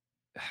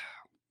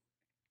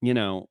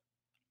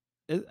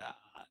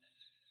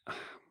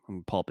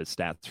pull up his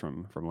stats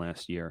from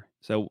last year.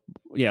 So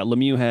yeah,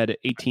 Lemieux had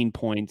 18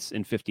 points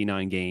in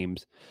 59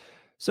 games.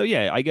 So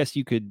yeah, I guess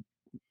you could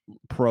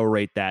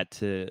prorate that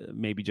to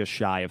maybe just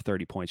shy of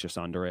 30 points, just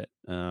under it.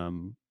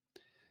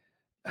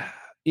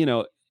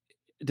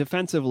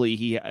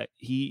 Defensively,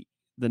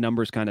 the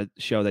numbers kind of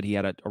show that he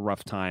had a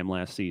rough time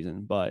last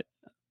season. But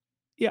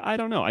yeah, I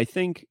don't know. I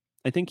think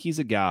he's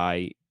a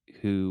guy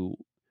who,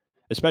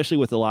 especially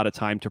with a lot of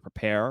time to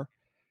prepare,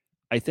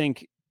 I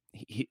think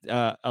he's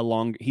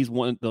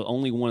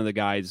only one of the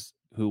guys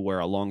who where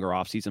a longer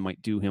offseason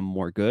might do him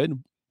more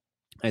good.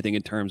 I think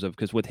in terms of,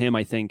 because with him,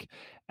 I think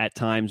at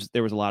times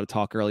there was a lot of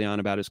talk early on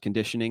about his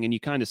conditioning, and you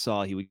kind of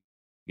saw he would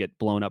get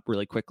blown up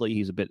really quickly.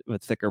 He's a bit of a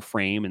thicker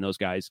frame, and those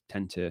guys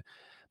tend to.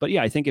 But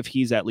yeah, I think if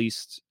he's at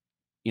least,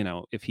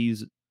 if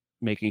he's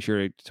making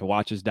sure to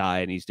watch his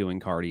diet and he's doing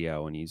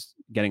cardio and he's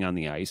getting on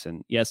the ice,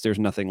 and yes, there's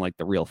nothing like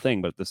the real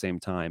thing, but at the same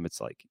time, it's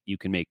like you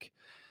can make.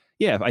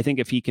 Yeah, I think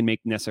if he can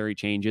make necessary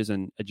changes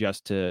and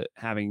adjust to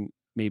having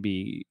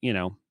maybe,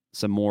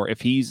 some more,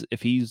 if he's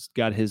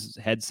got his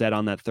head set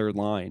on that third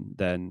line,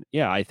 then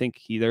yeah, I think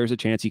there's a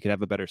chance he could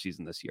have a better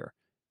season this year.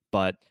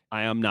 But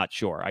I am not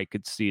sure. I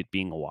could see it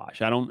being a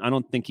wash. I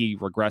don't think he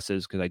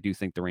regresses, because I do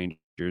think the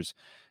Rangers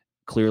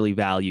clearly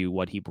value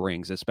what he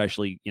brings,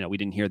 especially, we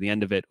didn't hear the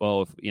end of it.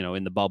 Well, if,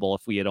 in the bubble,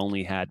 if we had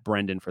only had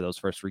Brendan for those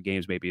first 3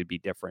 games, maybe it'd be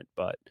different.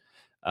 But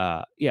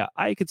yeah,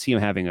 I could see him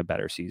having a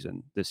better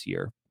season this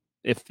year.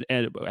 If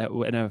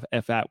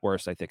at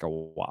worst, I think a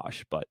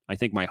wash, but I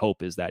think my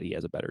hope is that he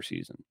has a better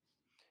season.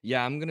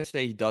 Yeah, I'm going to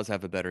say he does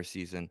have a better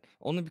season,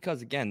 only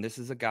because, again, this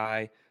is a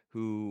guy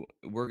who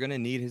we're going to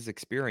need his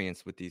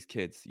experience with these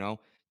kids.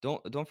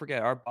 Don't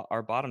forget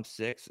our bottom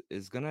 6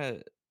 is going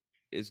to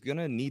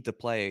need to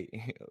play,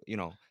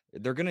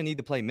 they're going to need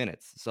to play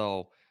minutes.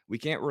 So we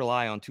can't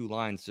rely on 2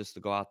 lines just to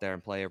go out there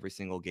and play every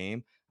single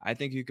game. I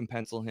think you can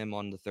pencil him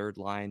on the third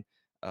line.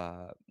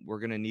 We're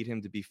going to need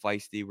him to be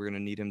feisty. We're going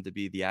to need him to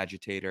be the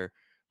agitator.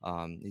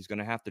 He's going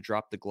to have to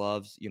drop the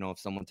gloves, if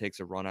someone takes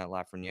a run at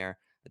Lafreniere.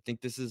 I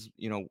think this is,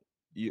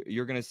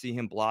 you're going to see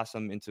him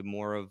blossom into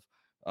more of,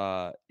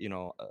 a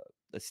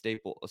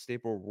staple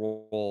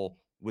role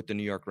with the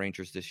New York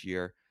Rangers this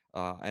year.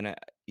 And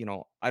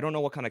I don't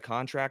know what kind of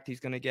contract he's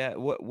going to get.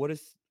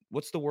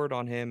 What's the word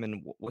on him,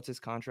 and what's his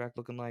contract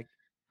looking like?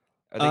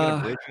 Are they going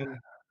to bridge him?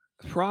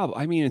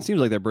 I mean, it seems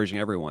like they're bridging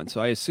everyone.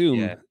 So I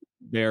assume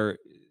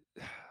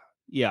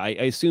I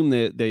assume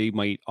that they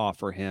might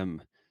offer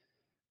him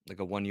like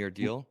a 1-year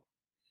deal.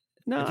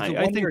 No,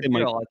 I think they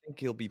might. I think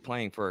he'll be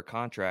playing for a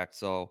contract.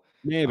 So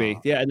maybe,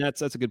 and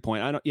that's a good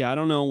point. I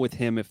don't know with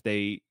him if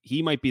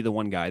he might be the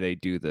one guy they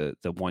do the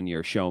 1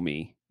 year show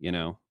me,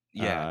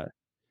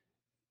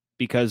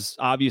 because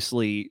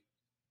obviously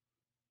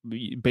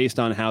based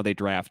on how they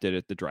drafted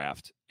at the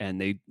draft, and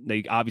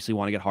they obviously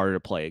want to get harder to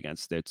play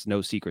against. It's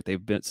no secret.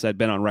 They've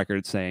been on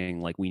record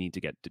saying like we need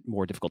to get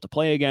more difficult to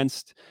play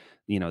against.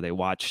 They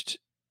watched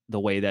the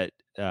way that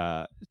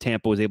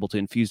Tampa was able to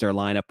infuse their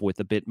lineup with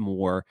a bit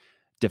more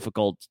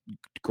difficult,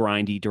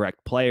 grindy,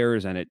 direct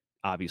players, and it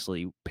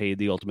obviously paid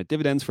the ultimate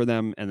dividends for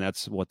them. And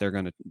that's what they're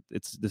going to.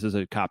 This is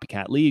a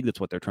copycat league. That's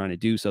what they're trying to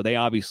do. So they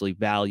obviously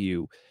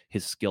value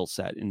his skill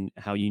set and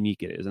how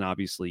unique it is. And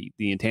obviously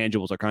the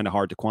intangibles are kind of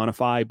hard to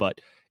quantify, but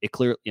it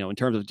clearly, in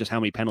terms of just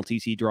how many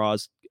penalties he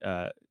draws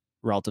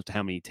relative to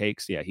how many he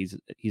takes,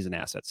 he's an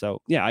asset.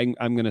 So I'm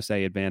going to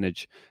say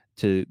advantage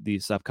to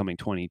this upcoming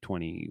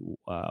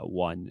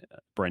 2021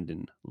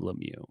 Brendan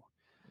Lemieux.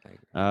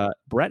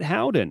 Brett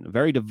Howden, a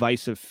very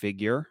divisive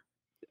figure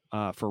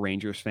for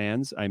Rangers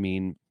fans. I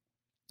mean,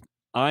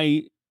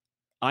 I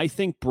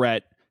think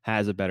Brett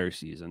has a better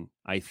season.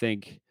 I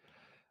think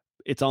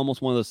it's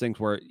almost one of those things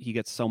where he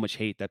gets so much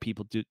hate that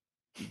people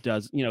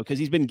does because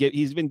he's been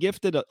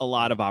gifted a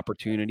lot of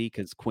opportunity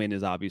because Quinn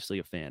is obviously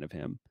a fan of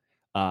him.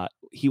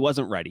 He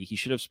wasn't ready. He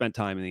should have spent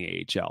time in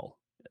the AHL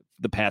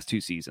the past 2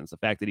 seasons. The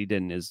fact that he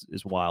didn't is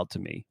wild to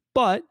me.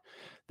 But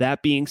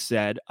that being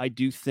said, I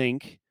do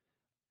think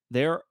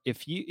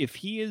if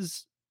he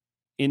is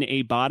in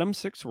a bottom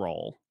 6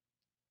 role,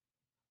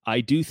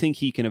 I do think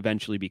he can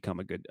eventually become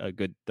a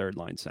good third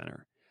line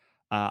center.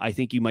 I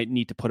think you might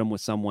need to put him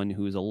with someone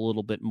who's a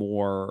little bit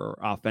more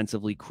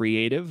offensively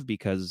creative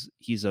because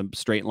he's a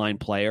straight line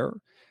player.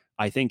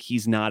 I think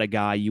he's not a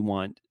guy you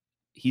want.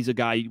 He's a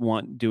guy you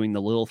want doing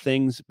the little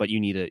things, but you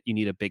need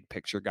a big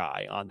picture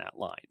guy on that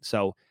line.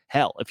 So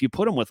hell, if you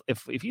put him with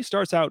if he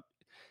starts out,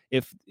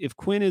 if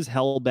Quinn is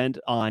hell bent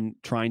on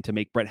trying to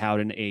make Brett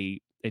Howden a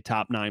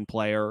top 9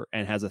 player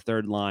and has a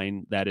third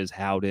line that is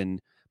Howden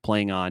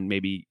playing on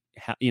maybe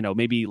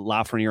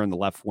Lafreniere on the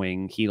left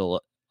wing, Hedl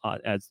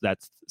as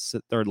that's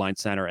third line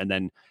center, and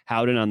then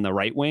Howden on the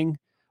right wing.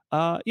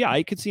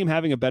 I could see him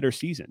having a better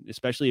season,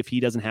 especially if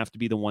he doesn't have to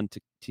be the one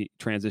to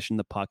transition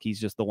the puck.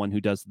 He's just the one who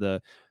does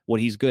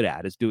what he's good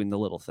at is doing the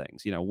little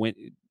things,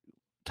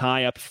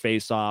 tie up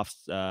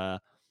face-offs,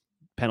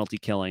 penalty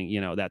killing,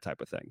 that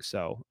type of thing.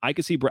 So I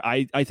could see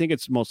I think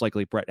it's most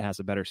likely Brett has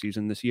a better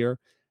season this year.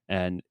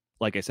 And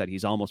like I said,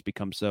 he's almost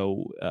become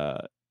so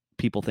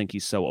people think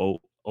he's so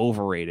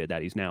overrated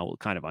that he's now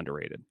kind of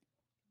underrated.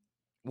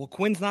 Well,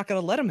 Quinn's not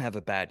going to let him have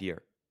a bad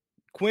year.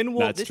 Quinn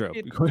will. That's true.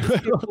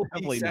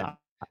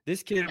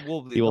 This kid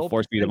will. He will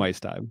force me to ice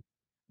time.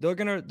 They're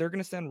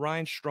gonna send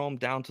Ryan Strome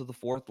down to the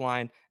 4th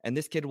line, and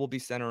this kid will be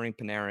centering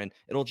Panarin.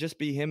 It'll just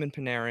be him and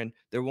Panarin.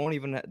 They won't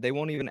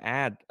even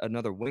add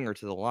another winger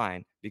to the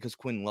line because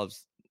Quinn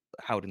loves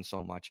Howden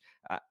so much.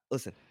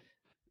 Listen,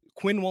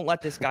 Quinn won't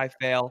let this guy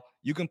fail.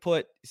 You can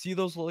see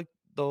those like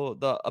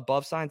the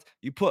above signs.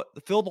 You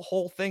fill the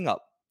whole thing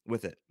up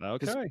with it.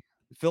 Okay.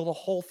 Fill the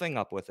whole thing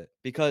up with it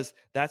because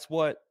that's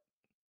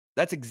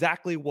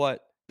exactly what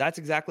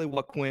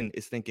Quinn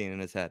is thinking in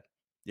his head.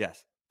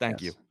 Yes.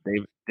 Thank you.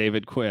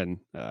 David Quinn.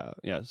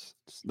 Yes.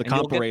 The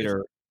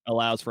comparator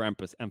allows for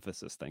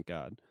emphasis. Thank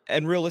God.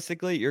 And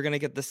realistically, you're going to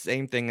get the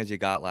same thing as you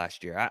got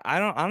last year. I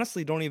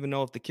honestly don't even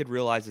know if the kid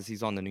realizes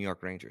he's on the New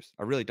York Rangers.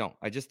 I really don't.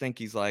 I just think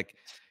he's like,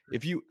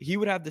 he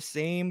would have the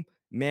same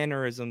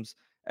mannerisms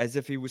as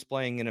if he was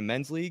playing in a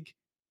men's league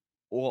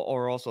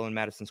or also in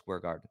Madison Square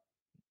Garden.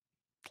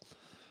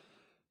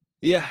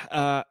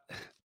 Yeah.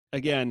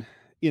 Again,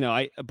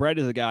 Brett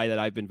is a guy that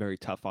I've been very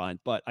tough on,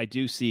 but I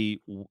do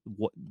see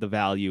the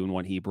value in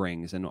what he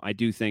brings. And I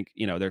do think,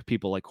 there's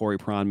people like Corey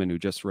Pronman who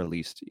just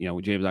released,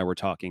 James and I were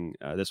talking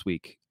this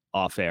week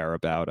off air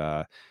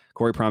about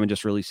Corey Pronman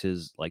just released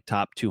his like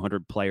top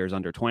 200 players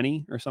under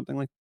 20 or something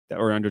like that,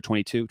 or under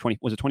 22,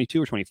 was it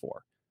 22 or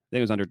 24? I think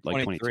it was under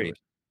like 23.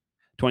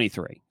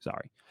 23.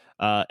 Sorry.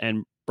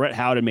 And Brett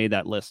Howden made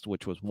that list,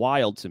 which was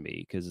wild to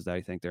me because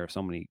I think there are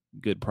so many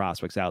good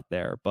prospects out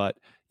there. But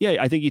yeah,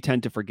 I think you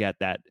tend to forget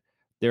that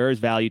there is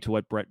value to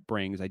what Brett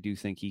brings. I do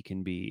think he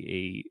can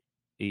be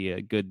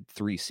a good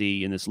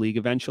 3C in this league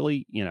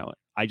eventually.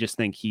 I just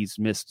think he's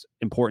missed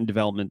important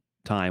development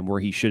time where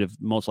he should have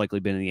most likely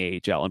been in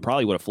the AHL and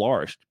probably would have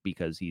flourished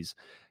because he's,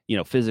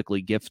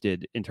 physically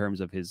gifted in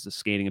terms of his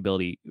skating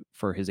ability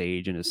for his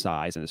age and his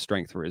size and his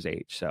strength for his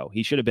age. So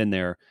he should have been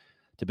there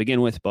to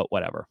begin with, but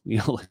whatever.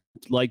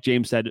 Like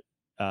James said,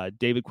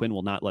 David Quinn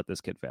will not let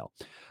this kid fail.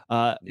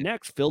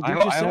 Next, Phil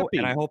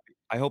DiGiuseppe.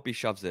 I hope he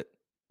shoves it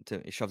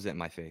in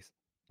my face.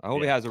 I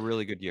hope he has a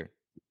really good year.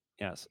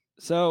 Yes.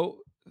 So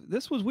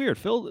this was weird.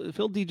 Phil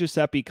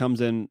DiGiuseppe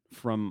comes in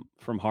from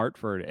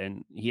Hartford,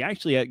 and he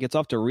actually gets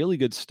off to a really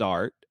good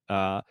start,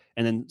 and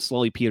then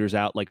slowly peters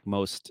out like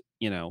most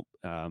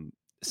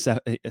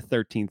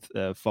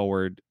 13th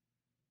forward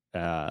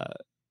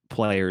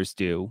players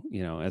do.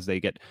 As they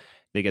get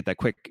that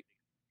quick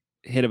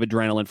hit of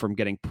adrenaline from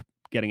getting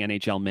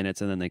NHL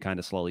minutes, and then they kind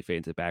of slowly fade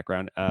into the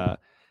background.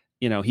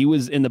 He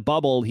was in the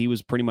bubble. He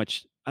was pretty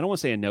much, I don't want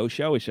to say a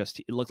no-show. It's just,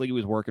 it looked like he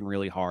was working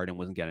really hard and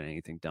wasn't getting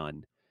anything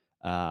done.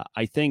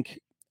 I think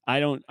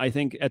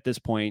at this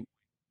point,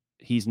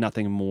 he's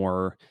nothing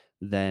more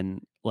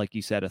than, like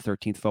you said, a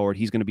 13th forward.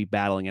 He's going to be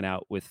battling it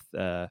out with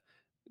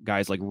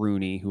guys like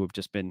Rooney, who have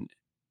just been,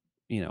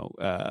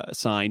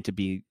 signed to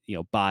be,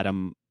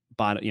 bottom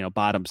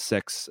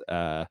six,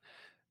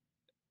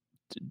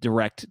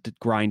 direct,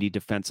 grindy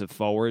defensive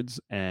forwards.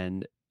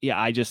 And yeah,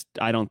 I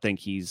don't think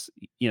he's,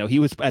 he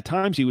was at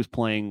times he was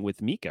playing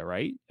with Mika,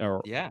 right?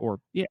 Or yeah.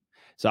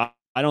 So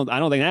I don't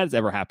think that's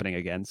ever happening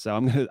again. So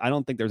I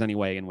don't think there's any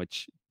way in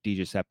which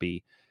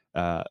DiGiuseppe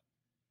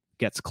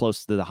gets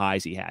close to the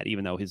highs he had,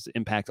 even though his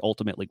impact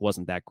ultimately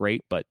wasn't that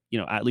great. But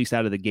at least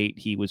out of the gate,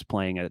 he was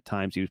playing at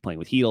times. He was playing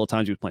with Heel, at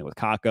times he was playing with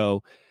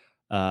Kakko,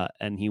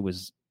 and he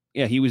was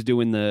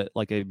doing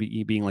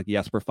being like the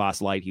Jesper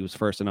Fast light. He was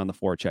first in on the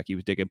forecheck. He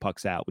was digging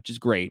pucks out, which is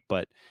great,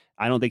 but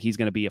I don't think he's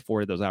going to be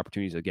afforded those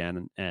opportunities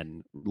again,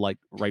 and like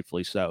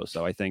rightfully so.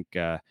 So I think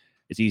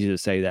it's easy to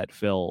say that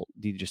Phil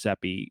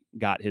DiGiuseppe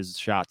got his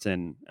shots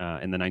in the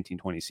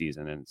 1920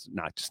 season, and it's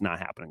not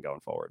happening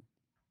going forward.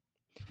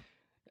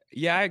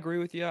 Yeah, I agree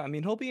with you. I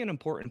mean, he'll be an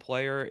important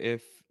player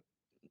if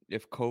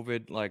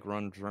COVID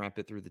runs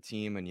rampant through the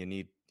team, and you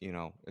need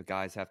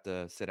guys have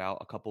to sit out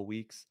a couple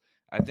weeks.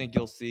 I think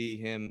you'll see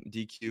him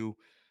DQ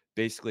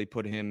basically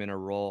put him in a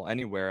role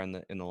anywhere in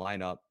the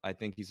lineup. I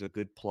think he's a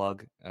good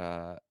plug.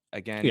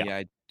 Again,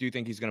 I do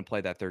think he's going to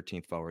play that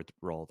 13th forward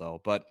role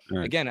though. But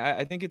again,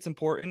 I think it's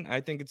important.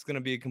 I think it's going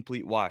to be a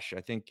complete wash.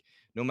 I think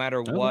no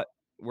matter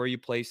where you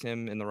place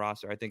him in the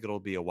roster, I think it'll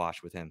be a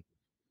wash with him.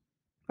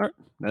 All right,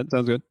 that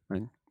sounds good.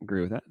 I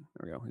agree with that.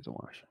 There we go. He's a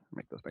wash.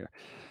 Make those bigger.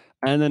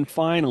 And then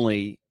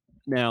finally,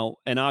 now,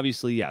 and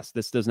obviously, yes,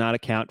 this does not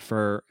account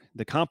for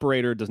the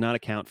comparator. Does not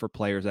account for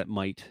players that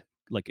might,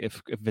 like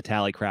if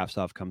Vitaly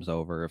Kravtsov comes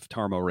over, if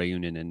Tarmo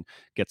Reunanen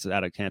gets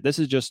out of camp. This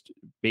is just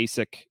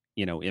basic,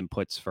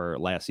 inputs for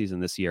last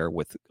season, this year,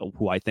 with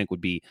who I think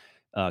would be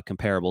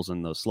comparables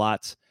in those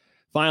slots.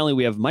 Finally,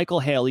 we have Michael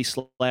Haley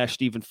 /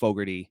 Stephen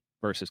Fogarty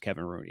versus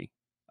Kevin Rooney.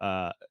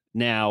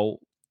 Now,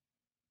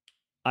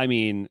 I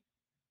mean,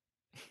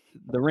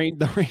 the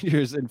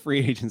Rangers in free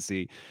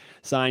agency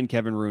signed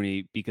Kevin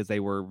Rooney because they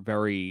were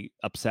very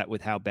upset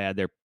with how bad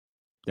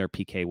their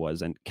PK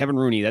was. And Kevin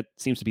Rooney, that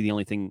seems to be the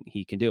only thing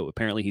he can do.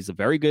 Apparently, he's a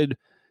very good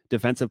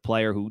defensive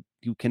player who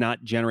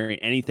cannot generate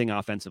anything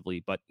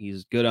offensively, but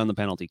he's good on the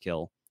penalty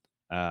kill.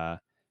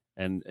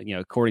 And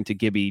according to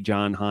Gibby,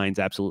 John Hines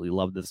absolutely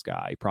loved this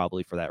guy,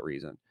 probably for that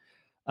reason.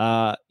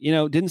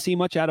 Didn't see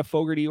much out of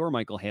Fogarty or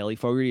Michael Haley.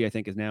 Fogarty, I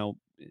think,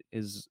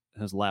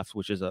 has left,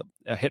 which is a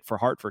hit for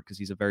Hartford because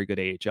he's a very good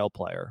AHL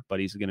player,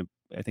 but I think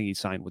he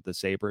signed with the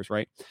Sabres,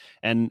 right?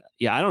 And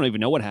yeah, I don't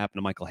even know what happened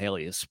to Michael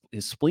Haley. His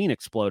spleen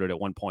exploded at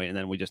one point, and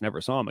then we just never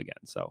saw him again.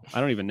 So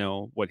I don't even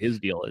know what his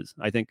deal is.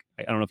 I don't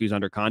know if he's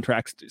under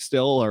contract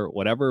still or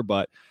whatever,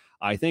 but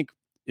I think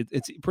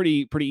it's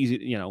pretty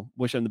easy,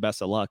 wish him the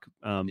best of luck.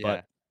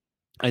 But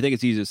I think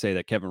it's easy to say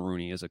that Kevin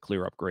Rooney is a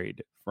clear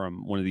upgrade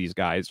from one of these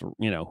guys,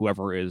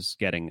 whoever is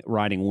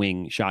riding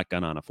wing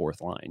shotgun on a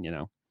fourth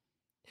line,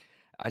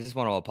 I just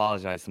want to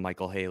apologize to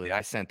Michael Haley.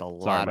 I sent a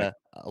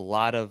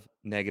lot of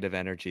negative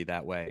energy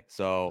that way.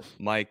 So,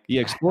 Mike, he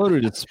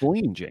exploded his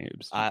spleen,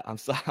 James. I'm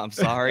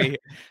sorry.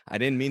 I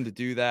didn't mean to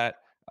do that.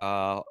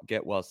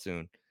 Get well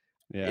soon.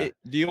 Yeah.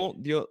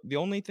 The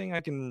only thing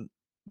I can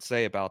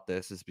say about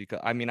this is because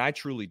I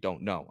truly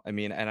don't know.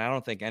 And I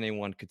don't think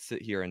anyone could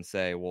sit here and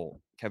say, well,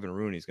 Kevin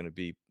Rooney is going to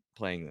be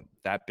playing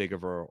that big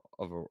of a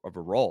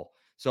role.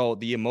 So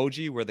the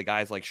emoji where the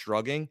guy's like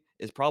shrugging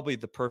is probably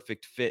the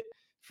perfect fit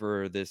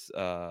for this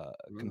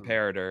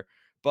comparator.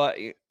 But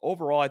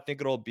overall, I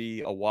think it'll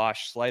be a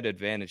wash, slight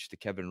advantage to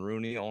Kevin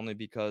Rooney, only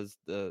because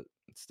the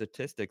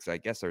statistics, I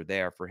guess, are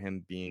there for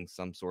him being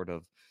some sort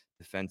of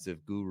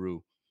defensive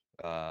guru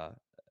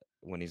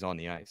when he's on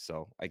the ice.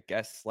 So I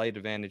guess slight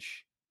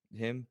advantage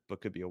him, but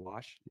could be a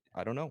wash.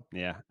 I don't know.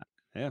 Yeah.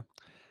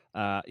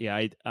 I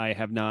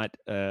have not.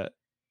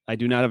 I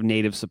do not have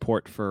native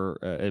support for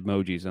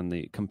emojis on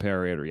the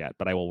comparator yet,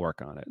 but I will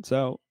work on it.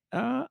 So.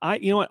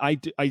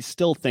 I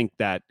still think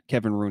that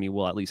Kevin Rooney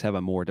will at least have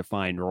a more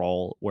defined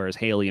role, whereas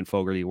Haley and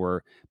Fogarty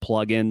were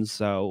plug-ins.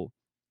 So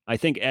I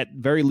think at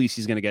very least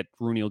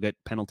Rooney will get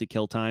penalty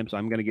kill time. So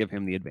I'm going to give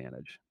him the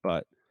advantage.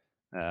 But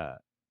but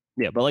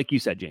like you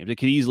said, James, it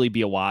could easily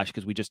be a wash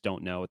because we just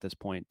don't know at this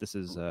point. This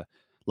is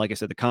like I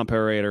said, the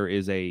comparator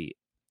is it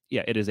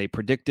is a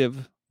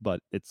predictive, but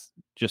it's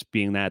just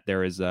being that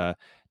there is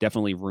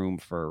definitely room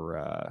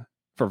for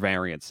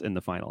variance in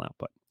the final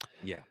output.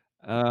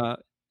 Yeah.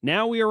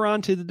 Now we are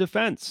on to the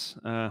defense.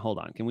 Hold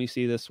on. Can we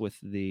see this with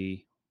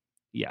the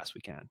Yes,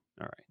 we can.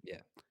 All right.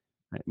 Yeah.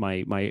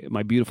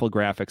 My beautiful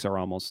graphics are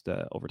almost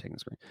overtaking the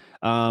screen.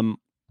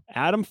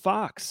 Adam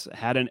Fox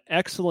had an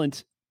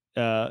excellent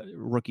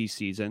rookie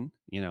season.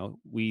 I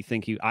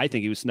think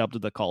he was snubbed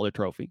with the Calder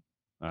Trophy.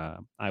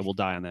 I will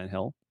die on that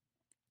hill.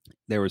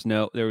 There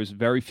was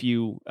very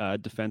few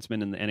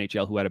defensemen in the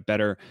NHL who had a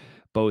better,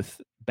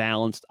 both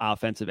balanced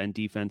offensive and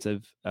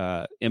defensive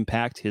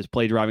impact. His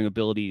play driving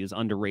ability is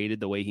underrated.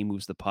 The way he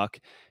moves the puck,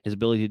 his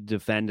ability to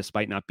defend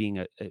despite not being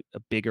a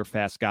bigger,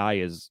 fast guy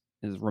is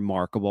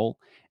remarkable.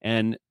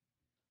 And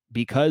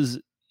because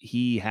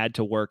he had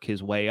to work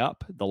his way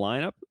up the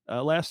lineup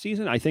last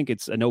season, I think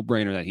it's a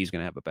no-brainer that he's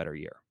going to have a better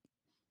year.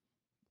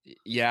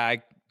 Yeah,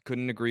 I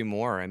couldn't agree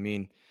more. I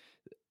mean,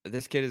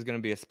 this kid is going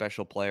to be a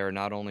special player,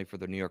 not only for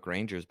the New York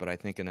Rangers, but I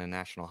think in the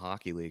National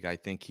Hockey League. I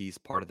think he's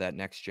part of that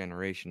next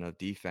generation of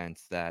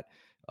defense that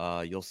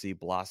you'll see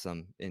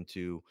blossom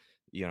into,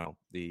 shall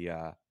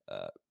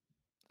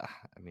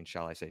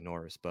I say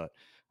Norris? But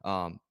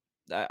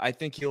I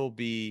think he'll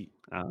be.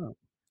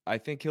 I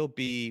think he'll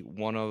be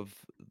one of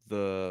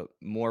the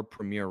more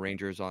premier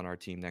Rangers on our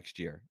team next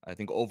year. I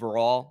think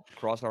overall,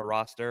 across our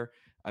roster,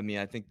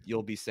 I think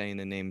you'll be saying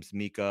the names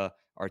Mika,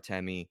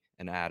 Artemi,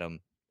 and Adam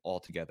all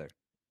together.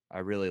 I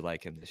really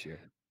like him this year.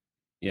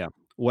 Yeah.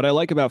 What I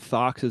like about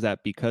Fox is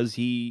that because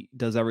he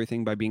does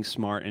everything by being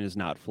smart and is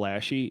not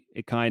flashy,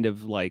 it kind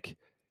of like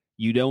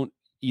you don't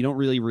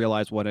really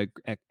realize what an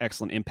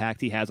excellent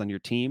impact he has on your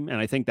team. And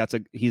I think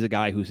he's a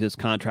guy his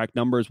contract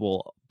numbers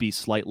will be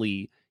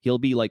he'll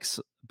be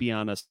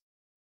on a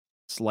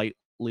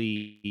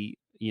slightly,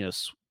 a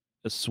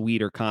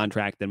sweeter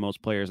contract than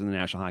most players in the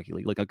National Hockey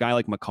League. Like a guy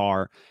like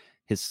Makar,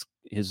 his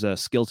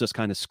skills just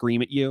kind of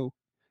scream at you,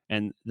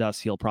 and thus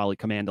he'll probably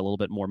command a little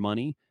bit more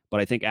money. But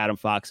I think Adam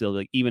Fox,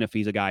 even if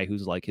he's a guy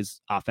who's like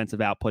his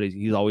offensive output,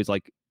 he's always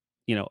like,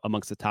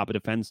 amongst the top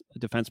of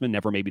defensemen,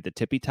 never maybe the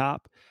tippy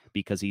top,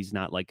 because he's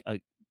not like a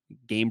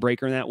game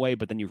breaker in that way.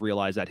 But then you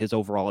realize that his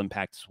overall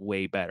impact is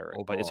way better.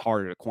 But it's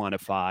harder to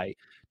quantify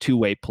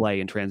two-way play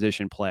and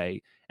transition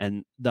play,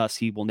 and thus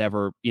he will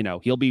never,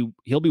 he'll be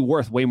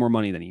worth way more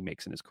money than he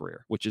makes in his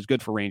career, which is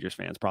good for Rangers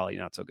fans, probably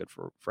not so good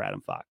for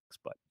Adam Fox.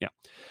 But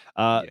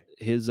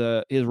his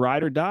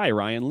ride or die,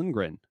 Ryan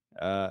Lindgren.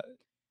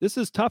 This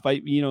is tough.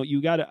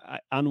 You got to,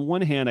 on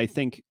one hand, I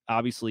think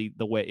obviously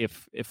the way,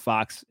 if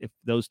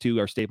those two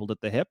are stapled at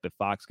the hip, if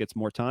Fox gets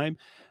more time,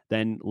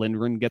 then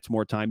Lindgren gets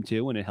more time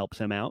too, and it helps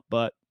him out.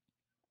 But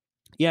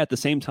yeah, at the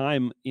same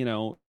time,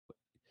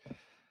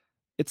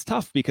 it's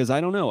tough because I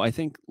don't know. I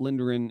think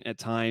Lindgren at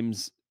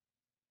times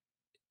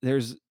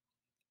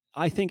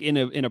I think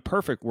in a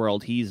perfect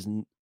world, he is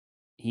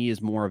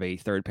more of a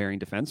third pairing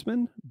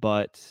defenseman,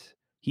 but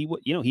he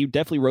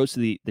definitely rose to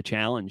the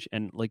challenge.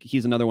 And like,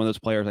 he's another one of those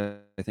players,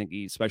 I think,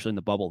 especially in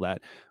the bubble,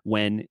 that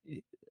when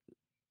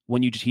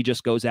he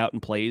just goes out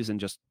and plays and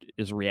just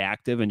is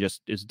reactive and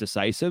just is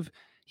decisive,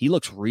 he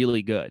looks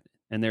really good.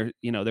 And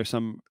there's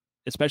some,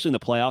 especially in the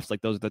playoffs,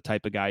 like those are the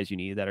type of guys you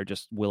need that are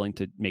just willing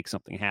to make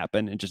something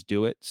happen and just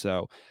do it.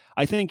 So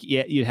I think,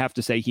 you'd have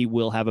to say he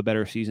will have a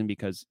better season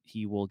because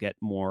he will get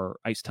more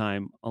ice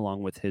time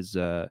along with his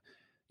D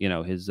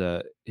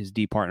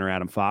partner,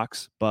 Adam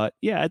Fox. But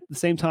yeah, at the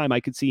same time, I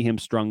could see him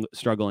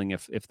struggling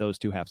if those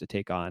two have to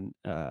take on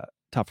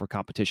tougher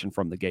competition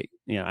from the gate,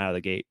 out of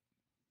the gate.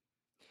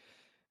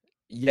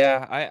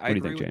 Yeah, I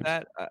agree with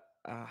that.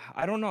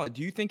 I don't know.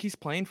 Do you think he's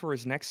playing for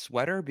his next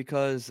sweater?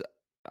 Because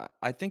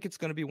I think it's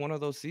going to be one of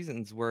those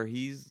seasons where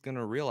he's going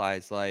to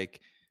realize,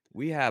 like,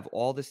 we have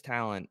all this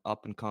talent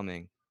up and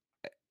coming.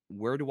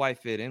 Where do I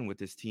fit in with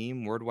this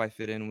team? Where do I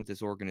fit in with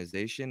this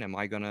organization? Am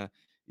I going to,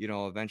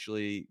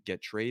 eventually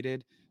get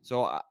traded?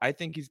 So I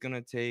think he's going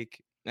to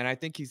take, and I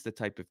think he's the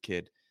type of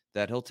kid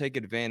that he'll take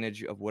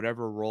advantage of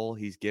whatever role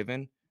he's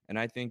given. And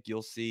I think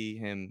you'll see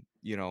him,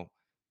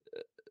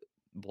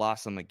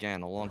 blossom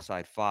again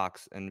alongside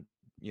Fox and,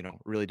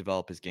 really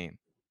develop his game.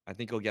 I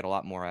think he'll get a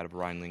lot more out of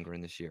Ryan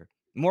Lindgren this year.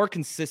 More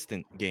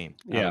consistent game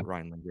out of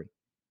Ryan Lindgren.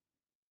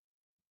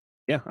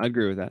 Yeah, I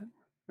agree with that.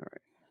 All right.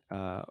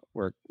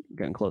 We're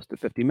getting close to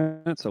 50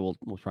 minutes, so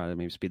we'll try to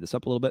maybe speed this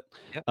up a little bit.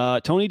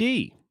 Yep. Tony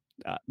D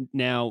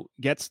now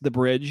gets the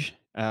bridge.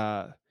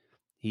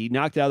 He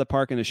knocked out of the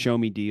park in a show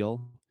me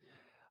deal.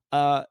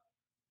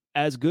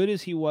 As good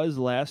as he was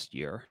last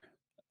year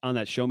on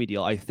that show me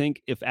deal, I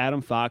think if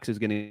Adam Fox is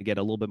going to get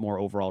a little bit more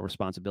overall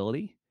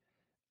responsibility,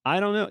 I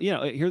don't know.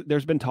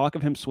 There's been talk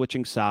of him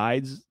switching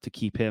sides to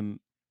keep him,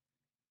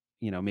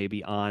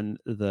 maybe on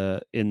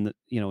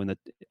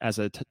as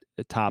a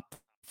top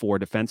four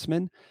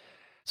defenseman.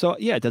 So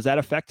yeah, does that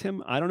affect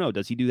him? I don't know.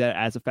 Does he do that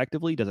as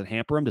effectively? Does it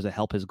hamper him? Does it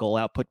help his goal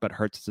output but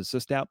hurts his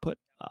assist output?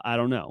 I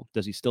don't know.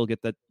 Does he still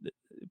get the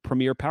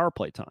premier power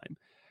play time?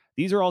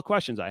 These are all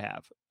questions I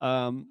have.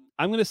 I'm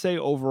going to say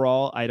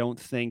overall, I don't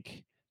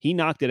think he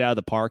knocked it out of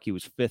the park. He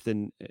was fifth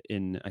in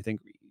I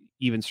think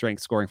even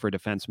strength scoring for a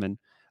defenseman,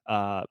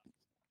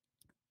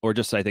 or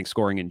just I think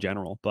scoring in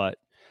general. But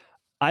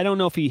I don't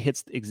know if he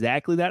hits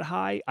exactly that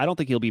high. I don't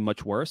think he'll be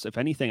much worse. If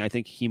anything, I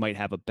think he might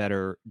have a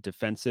better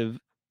defensive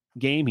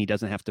game. He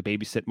doesn't have to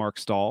babysit Mark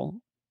Stahl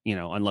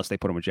unless they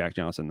put him with Jack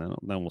Johnson, then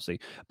we'll see.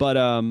 But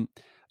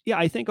yeah,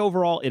 I think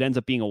overall it ends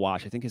up being a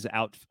wash. I think his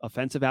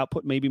offensive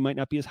output maybe might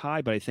not be as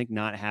high, but I think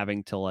not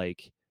having to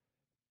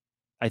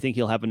I think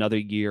he'll have another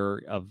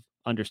year of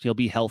he'll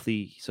be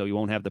healthy, so he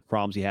won't have the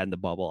problems he had in the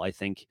bubble. I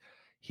think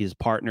his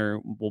partner,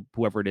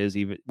 whoever it is,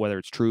 even whether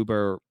it's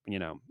Trouba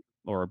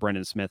or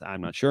Brendan Smith,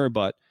 I'm not sure,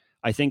 but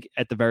I think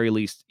at the very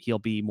least he'll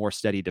be more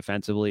steady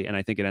defensively, and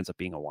I think it ends up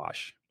being a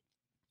wash.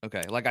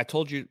 Okay, like I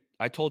told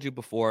you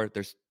before,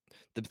 there's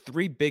the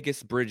 3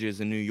 biggest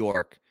bridges in New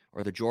York,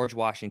 or the George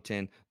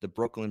Washington, the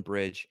Brooklyn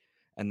Bridge,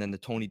 and then the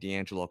Tony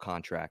DeAngelo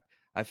contract.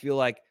 I feel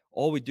like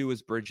all we do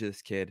is bridge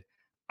this kid.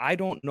 I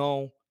don't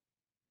know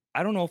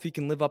if he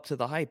can live up to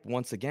the hype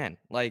once again.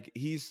 Like,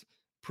 he's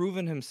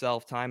proven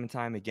himself time and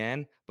time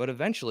again, but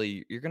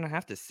eventually you're going to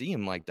have to see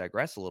him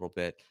digress a little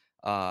bit.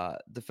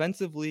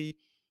 Defensively,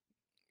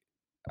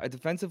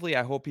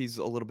 I hope he's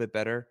a little bit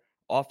better.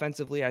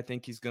 Offensively, I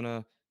think he's going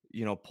to,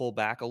 pull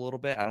back a little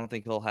bit. I don't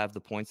think he'll have the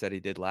points that he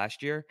did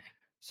last year.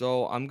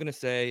 So I'm going to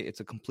say it's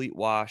a complete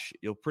wash.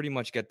 You'll pretty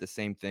much get the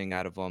same thing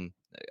out of him.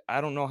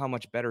 I don't know how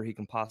much better he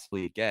can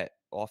possibly get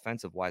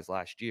offensive-wise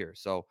last year.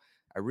 So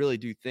I really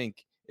do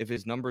think if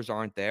his numbers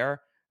aren't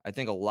there, I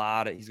think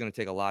he's going to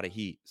take a lot of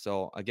heat.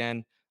 So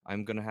again,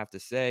 I'm going to have to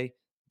say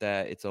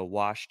that it's a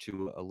wash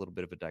to a little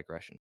bit of a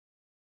digression.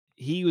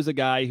 He was a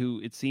guy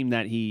who it seemed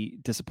that he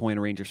disappointed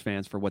Rangers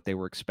fans for what they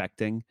were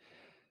expecting,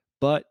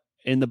 but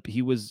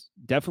he was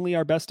definitely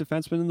our best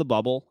defenseman in the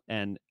bubble.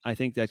 And I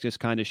think that just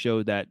kind of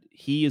showed that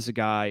he is a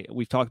guy,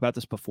 we've talked about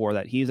this before,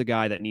 that he's a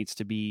guy that needs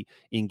to be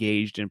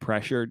engaged and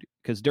pressured,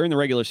 because during the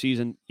regular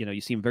season,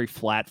 you see him very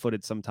flat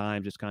footed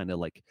sometimes, just kind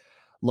of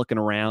looking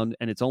around.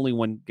 And it's only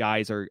when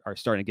guys are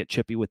starting to get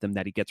chippy with him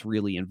that he gets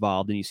really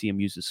involved, and you see him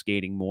use his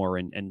skating more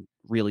and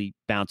really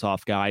bounce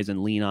off guys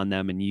and lean on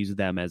them and use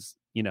them as,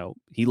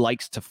 he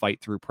likes to fight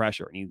through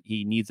pressure, and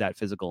he needs that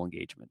physical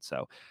engagement.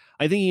 So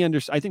I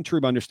think I think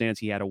Trouba understands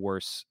he had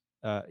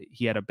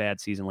a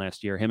bad season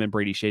last year. Him and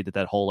Brady Shea did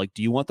that whole,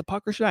 do you want the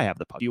puck or should I have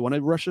the puck? Do you want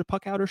to rush the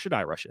puck out or should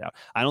I rush it out?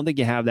 I don't think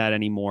you have that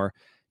anymore.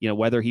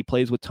 Whether he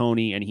plays with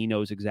Tony and he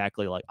knows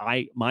exactly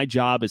my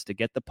job is to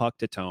get the puck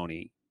to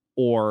Tony,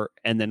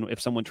 and then if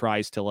someone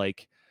tries to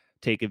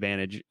take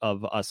advantage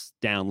of us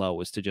down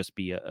low, is to just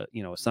be a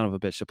son of a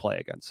bitch to play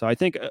against. So I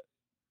think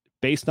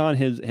based on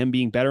him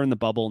being better in the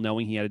bubble,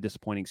 knowing he had a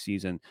disappointing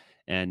season,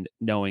 and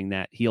knowing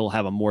that he'll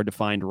have a more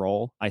defined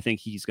role, I think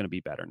he's going to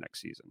be better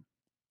next season.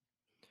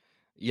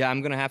 Yeah,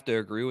 I'm going to have to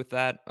agree with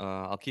that.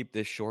 I'll keep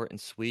this short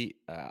and sweet.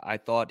 I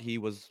thought he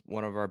was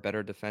one of our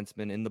better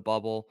defensemen in the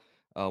bubble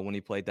when he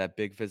played that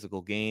big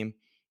physical game.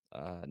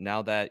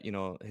 Now that,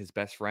 his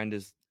best friend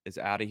is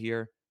out of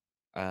here,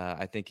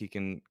 I think he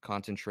can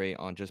concentrate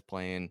on just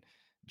playing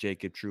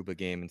Jacob Trouba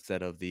game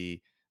instead of the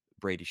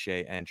Brady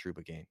Shea and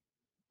Trouba game.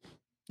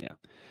 Yeah.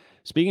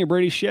 Speaking of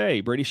Brady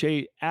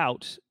Shea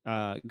out,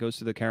 goes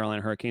to the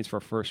Carolina Hurricanes for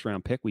a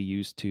first-round pick we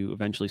used to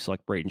eventually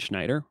select Braden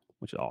Schneider,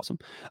 which is awesome.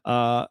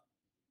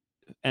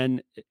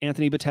 And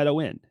Anthony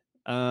Bitetto in.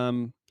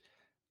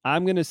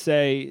 I'm going to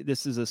say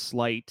this is a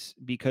slight,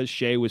 because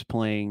Shea was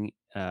playing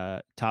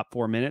top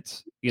 4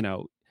 minutes.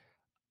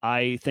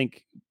 I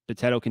think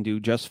Bitetto can do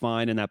just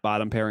fine in that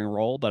bottom pairing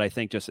role, but I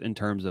think just in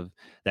terms of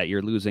that,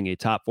 you're losing a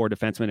top 4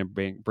 defenseman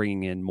and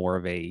bringing in more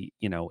of a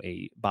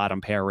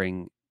bottom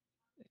pairing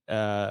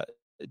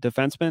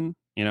defenseman,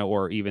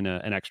 or even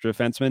an extra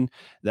defenseman,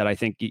 that I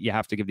think you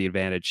have to give the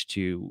advantage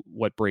to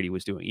what Brady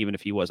was doing, even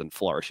if he wasn't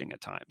flourishing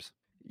at times.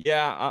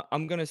 Yeah,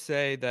 I'm going to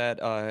say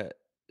that,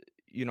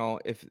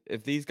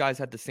 if these guys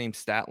had the same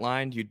stat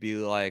line, you'd be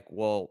like,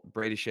 well,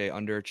 Brady Shea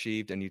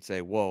underachieved, and you'd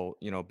say, whoa,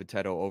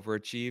 Bitetto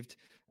overachieved.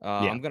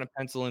 I'm going to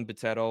pencil in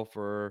Bitetto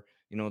for,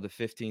 the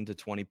 15 to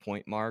 20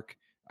 point mark.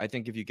 I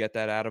think if you get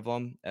that out of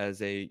him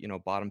as a,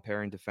 bottom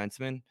pairing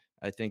defenseman,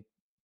 I think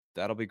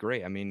that'll be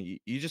great. I mean,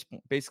 you just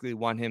basically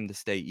want him to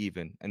stay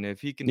even. And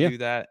if he can do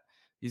that,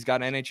 he's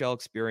got NHL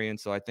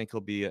experience, so I think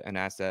he'll be an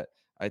asset.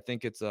 I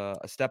think it's a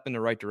step in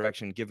the right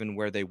direction given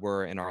where they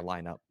were in our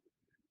lineup.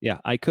 Yeah,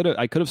 I could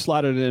have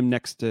slotted him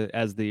next to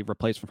as the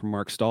replacement for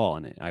Mark Stahl,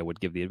 and I would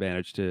give the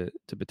advantage to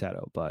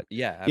Bitetto. But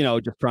yeah,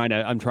 absolutely.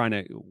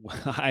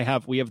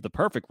 We have the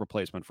perfect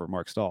replacement for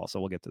Mark Stahl, so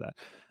we'll get to that.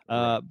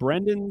 Right.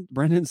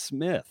 Brendan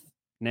Smith,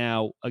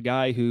 now a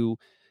guy who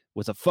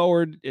was a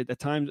forward at the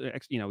time.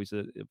 He's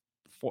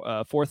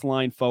a fourth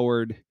line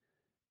forward.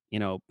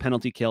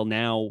 Penalty kill.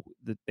 Now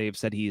that they've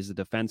said he's a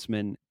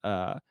defenseman.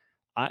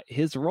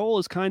 His role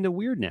is kind of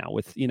weird now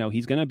with,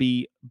 he's going to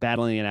be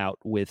battling it out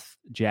with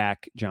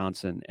Jack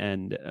Johnson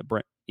and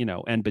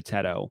and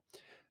Bitetto.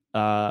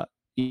 I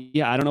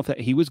don't know if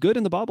he was good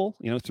in the bubble,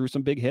 through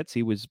some big hits.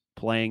 He was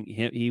playing,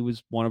 he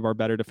was one of our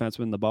better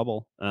defensemen in the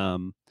bubble.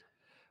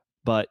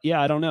 But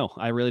yeah, I don't know.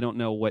 I really don't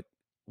know what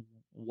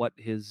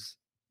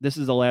this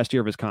is the last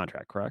year of his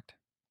contract, correct?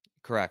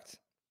 Correct.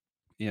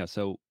 Yeah.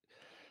 So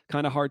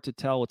kind of hard to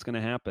tell what's going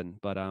to happen,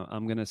 but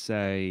I'm going to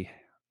say,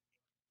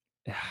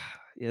 yeah,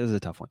 this is a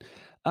tough one.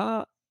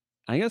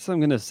 I guess I'm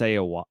going to say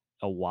a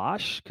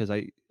wash, because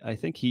I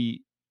think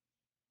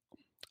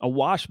A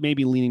wash,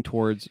 maybe leaning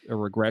towards a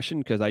regression,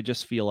 because I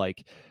just feel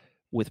like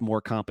with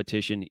more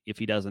competition, if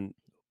he doesn't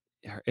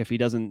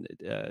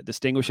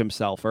distinguish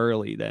himself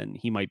early, then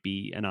he might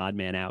be an odd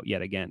man out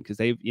yet again. Because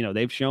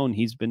they've shown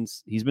he's been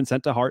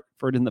sent to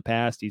Hartford in the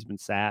past. He's been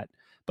sat,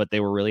 but they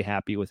were really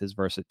happy with his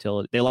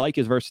versatility. They like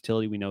his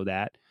versatility. We know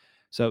that.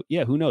 So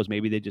yeah, who knows?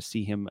 Maybe they just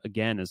see him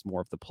again as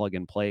more of the plug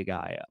and play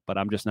guy. But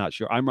I'm just not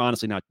sure. I'm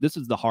honestly not. This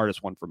is the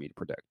hardest one for me to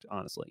predict.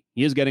 Honestly,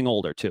 he is getting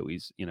older too.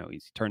 He's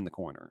turned the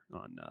corner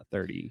on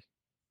 30.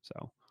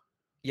 So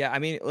yeah, I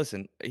mean,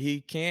 listen,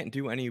 he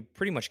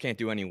pretty much can't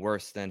do any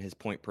worse than his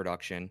point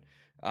production.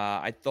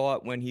 I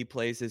thought when he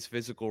plays his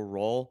physical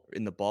role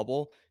in the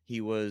bubble, he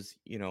was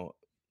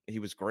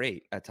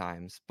great at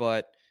times.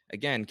 But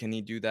again, can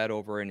he do that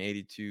over an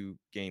 82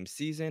 game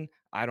season?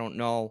 I don't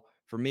know.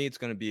 For me, it's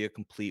going to be a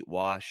complete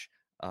wash.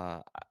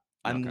 I'm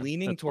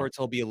leaning towards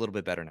he'll be a little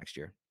bit better next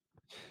year.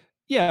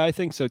 Yeah, I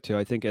think so too.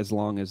 I think as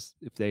long as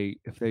if they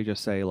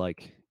just say,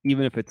 like,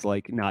 even if it's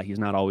like, nah, he's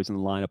not always in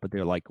the lineup, but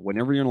they're like,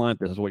 whenever you're in the lineup,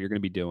 this is what you're going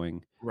to be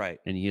doing. Right.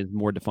 And he has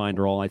more defined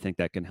role. I think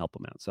that can help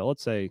him out. So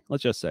let's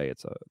just say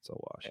it's a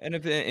wash. And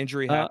if an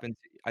injury happens,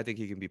 I think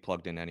he can be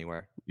plugged in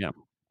anywhere. Yeah.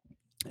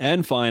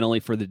 And finally,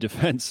 for the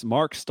defense,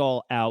 Mark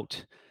Stahl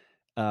out,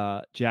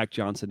 Jack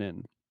Johnson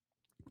in.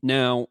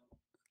 Now,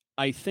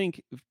 I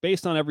think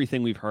based on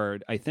everything we've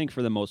heard, I think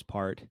for the most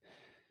part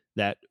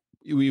that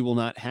we will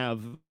not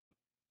have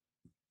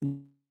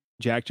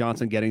Jack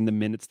Johnson getting the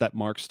minutes that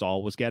Mark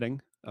Stahl was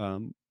getting.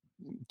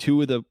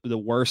 Two of the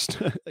worst,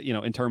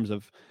 in terms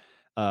of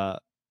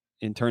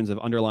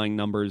underlying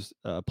numbers,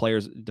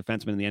 players,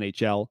 defensemen in the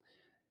NHL.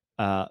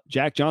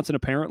 Jack Johnson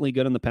apparently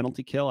good on the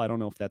penalty kill. I don't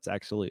know if that's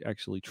actually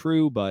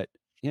true, but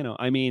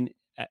I mean,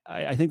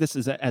 I think this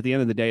is, at the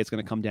end of the day, it's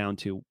going to come down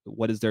to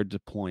what is their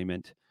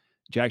deployment.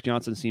 Jack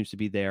Johnson seems to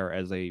be there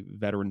as a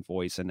veteran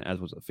voice and as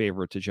was a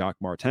favorite to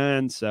Jacques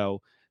Martin, so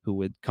who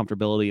with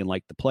comfortability and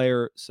like the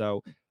player.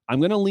 So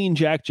I'm going to lean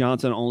Jack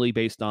Johnson only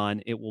based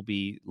on it will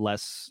be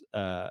less.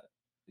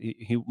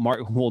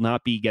 Mark will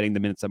not be getting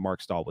the minutes that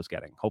Mark Stahl was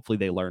getting. Hopefully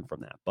they learn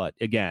from that. But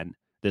again,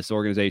 this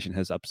organization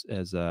has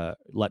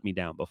let me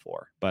down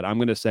before. But I'm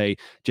going to say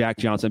Jack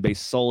Johnson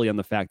based solely on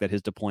the fact that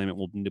his deployment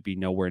will be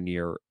nowhere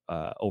near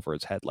over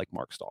his head like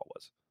Mark Stahl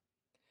was.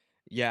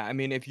 Yeah, I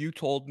mean, if you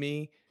told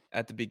me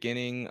at the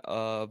beginning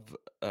of,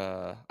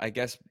 the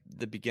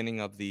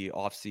beginning of the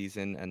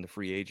offseason and the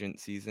free agent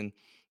season,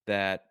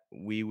 that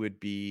we would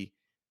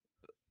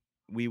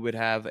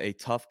have a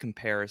tough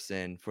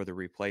comparison for the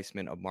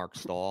replacement of Mark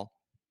Stahl,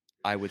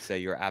 I would say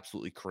you're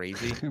absolutely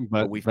crazy.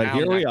 but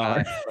here we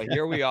are. But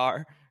here we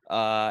are.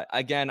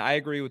 Again, I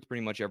agree with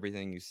pretty much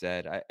everything you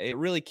said. It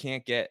really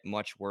can't get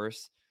much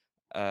worse.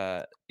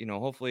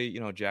 Hopefully,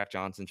 Jack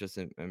Johnson just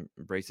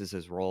embraces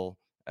his role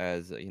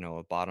as,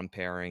 a bottom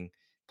pairing,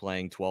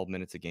 playing 12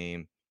 minutes a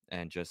game,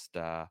 and just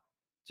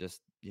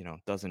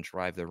doesn't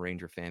drive the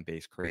Ranger fan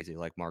base crazy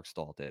like Mark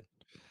Stahl did.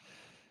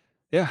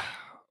 Yeah.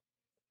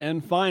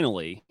 And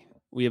finally,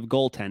 we have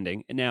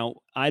goaltending. Now,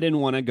 I didn't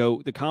want to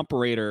go. The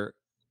comparator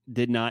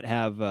didn't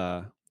have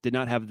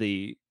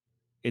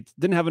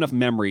enough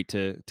memory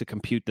to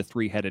compute the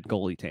three-headed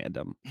goalie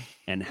tandem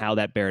and how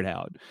that bared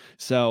out.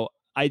 So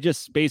I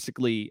just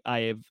basically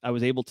I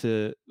was able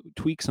to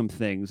tweak some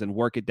things and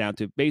work it down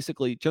to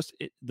basically just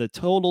the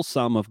total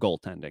sum of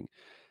goaltending.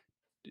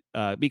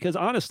 Because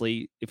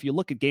honestly, if you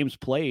look at games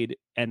played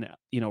and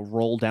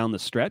roll down the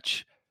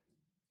stretch,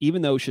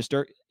 even though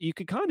you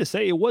could kind of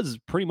say it was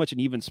pretty much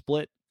an even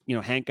split.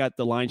 Hank got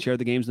the lion's share of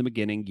the games in the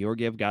beginning,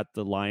 Georgiev got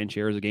the lion's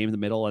share of the game in the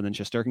middle, and then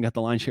Shesterkin got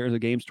the lion's share of the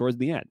games towards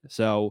the end.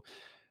 So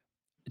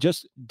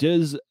just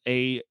does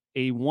a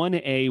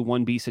 1A,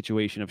 1B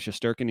situation of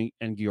Shesterkin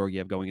and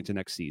Georgiev going into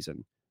next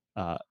season,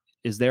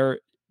 is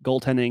their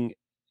goaltending,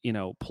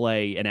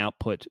 play and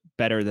output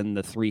better than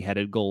the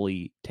three-headed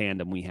goalie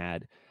tandem we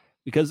had?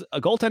 Because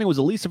goaltending was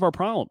the least of our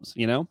problems.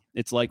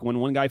 It's like when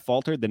one guy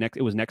faltered,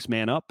 it was next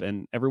man up,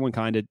 and everyone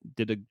kind of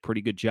did a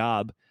pretty good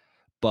job.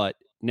 But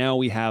now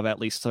we have at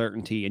least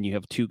certainty, and you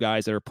have two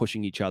guys that are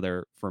pushing each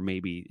other for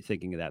maybe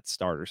thinking of that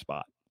starter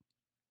spot.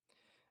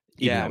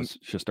 Yeah,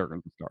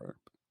 Shesterkin's the starter.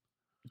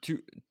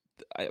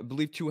 I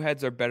believe two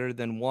heads are better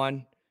than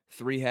one.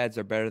 Three heads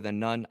are better than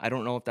none. I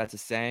don't know if that's a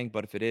saying,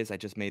 but if it is, I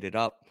just made it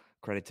up.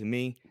 Credit to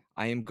me.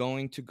 I am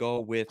going to go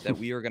with that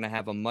we are going to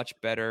have a much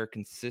better,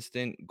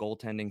 consistent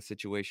goaltending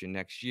situation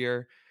next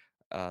year.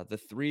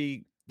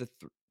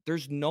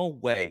 There's no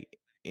way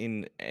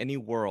in any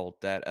world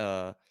that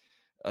a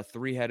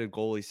three-headed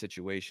goalie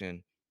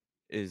situation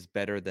is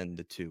better than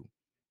the two.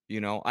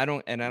 I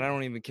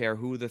don't even care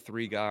who the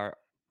three are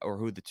or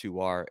who the two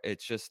are.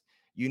 It's just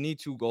you need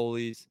two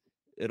goalies.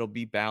 It'll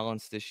be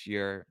balanced this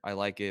year. I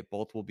like it.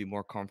 Both will be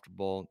more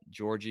comfortable.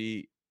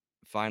 Georgie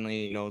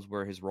finally knows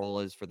where his role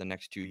is for the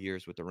next 2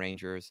 years with the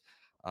Rangers.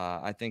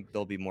 I think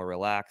they'll be more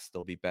relaxed.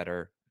 They'll be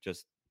better.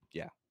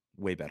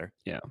 Way better.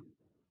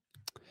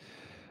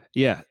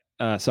 Yeah.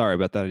 Sorry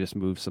about that. I just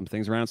moved some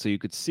things around so you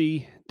could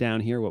see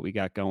down here what we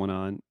got going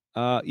on.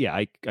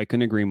 I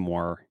couldn't agree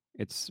more.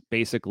 It's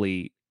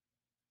basically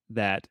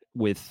that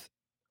with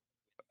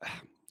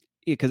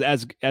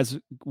because as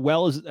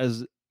well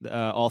as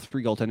all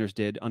three goaltenders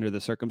did under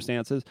the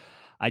circumstances,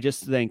 I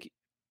just think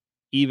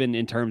even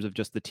in terms of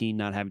just the team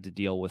not having to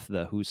deal with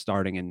the who's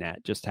starting in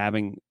net, just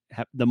having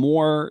the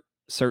more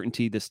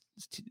certainty this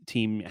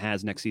team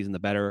has next season, the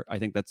better. I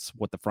think that's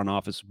what the front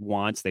office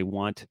wants. They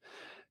want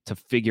to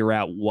figure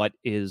out what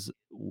is,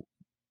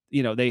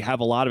 they have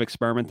a lot of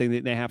experimenting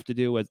that they have to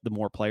do as the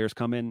more players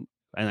come in.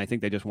 And I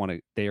think they just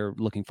they're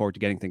looking forward to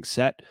getting things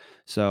set.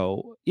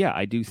 So yeah,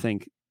 I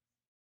think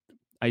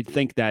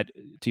that,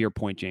 to your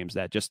point, James,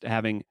 that just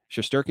having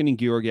Shesterkin and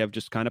Georgiev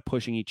just kind of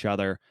pushing each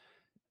other,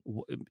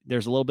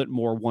 there's a little bit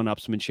more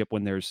one-upsmanship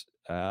when there's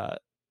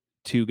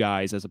two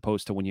guys as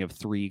opposed to when you have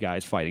three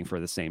guys fighting for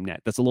the same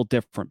net. That's a little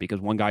different because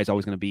one guy's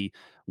always going to be,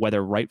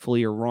 whether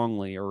rightfully or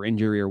wrongly or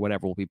injury or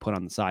whatever, will be put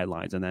on the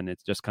sidelines, and then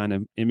it's just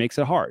it makes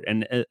it hard.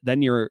 And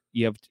then you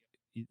have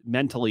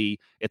mentally,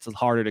 it's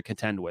harder to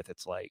contend with.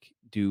 It's like,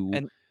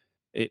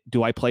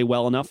 do I play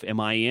well enough? Am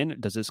I in?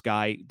 Does this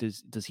guy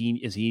does he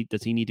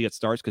need to get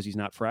starts because he's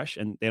not fresh?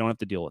 And they don't have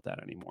to deal with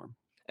that anymore.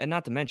 And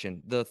not to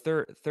mention the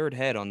third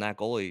head on that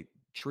goalie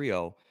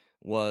trio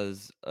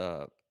was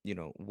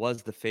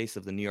the face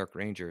of the New York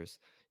Rangers,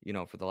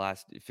 for the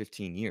last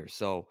 15 years.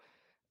 So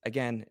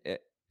again,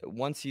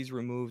 once he's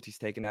removed, he's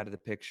taken out of the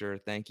picture.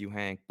 Thank you,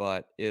 Hank.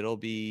 But it'll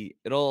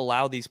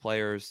allow these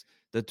players,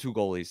 the two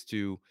goalies,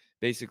 to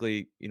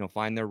basically,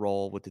 find their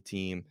role with the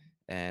team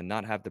and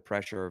not have the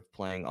pressure of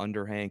playing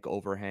under Hank,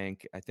 over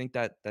Hank. I think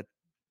that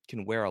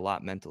can wear a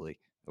lot mentally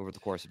over the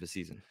course of a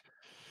season.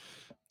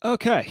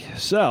 Okay,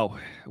 so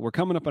we're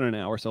coming up on an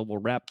hour, so we'll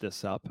wrap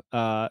this up.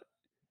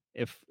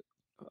 If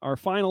our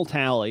final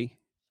tally,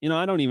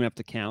 I don't even have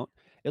to count.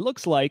 It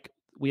looks like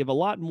we have a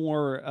lot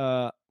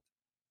more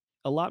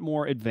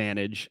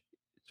advantage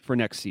for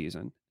next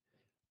season.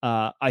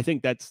 I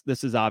think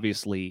this is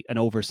obviously an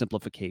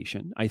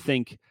oversimplification. I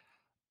think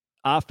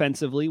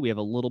offensively we have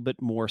a little bit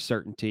more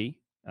certainty,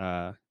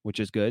 which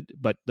is good.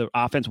 But the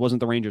offense wasn't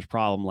the Rangers'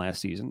 problem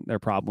last season. Their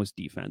problem was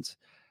defense.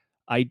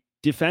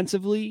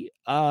 Defensively,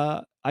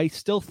 I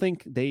still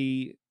think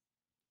they,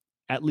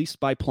 at least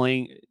by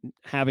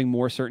having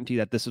more certainty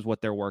that this is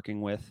what they're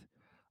working with,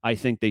 I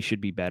think they should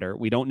be better.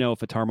 We don't know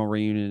if a Tarmo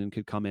Reunion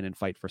could come in and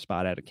fight for a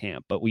spot out of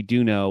camp, but we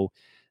do know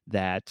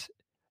that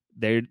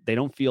they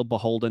don't feel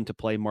beholden to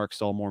play Mark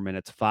Stahl more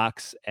minutes.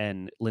 Fox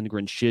and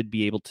Lindgren should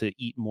be able to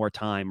eat more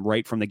time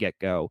right from the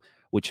get-go,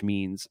 which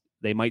means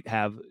they might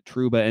have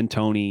Trouba and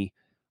Tony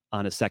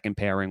on a second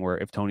pairing where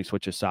if Tony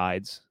switches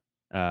sides,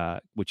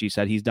 which he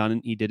said he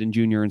did in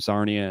junior in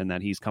Sarnia, and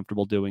that he's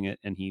comfortable doing it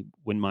and he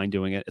wouldn't mind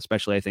doing it.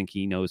 Especially, I think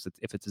he knows that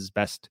if it's his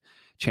best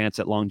chance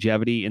at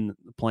longevity in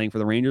playing for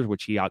the Rangers,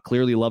 which he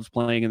clearly loves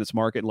playing in this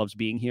market and loves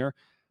being here,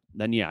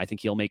 then yeah, I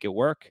think he'll make it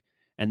work.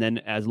 And then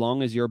as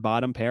long as your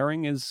bottom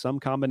pairing is some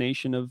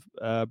combination of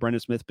Brendan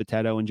Smith,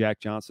 Potato, and Jack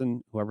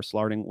Johnson, whoever's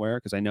starting where,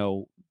 because I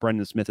know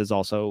Brendan Smith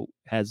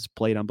has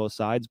played on both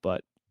sides,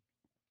 but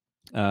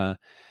yeah.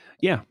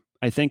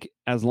 I think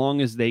as long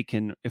as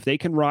if they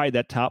can ride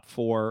that top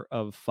four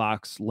of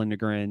Fox,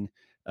 Lindgren,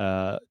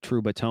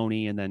 Trouba,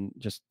 Tony, and then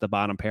just the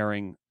bottom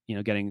pairing,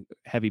 getting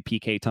heavy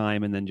PK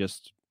time, and then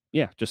just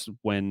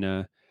getting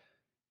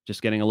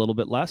a little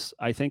bit less,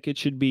 I think it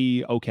should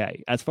be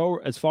okay. As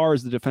far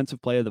as the defensive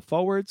play of the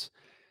forwards,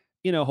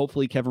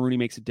 hopefully Kevin Rooney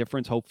makes a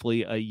difference.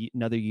 Hopefully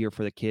another year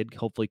for the kid.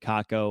 Hopefully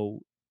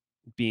Kakko,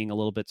 being a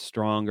little bit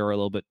stronger, a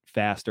little bit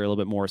faster, a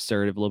little bit more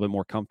assertive, a little bit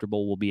more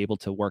comfortable, will be able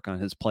to work on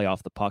his play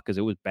off the puck, because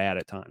it was bad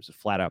at times,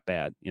 flat out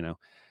bad.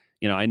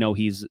 I know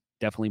he's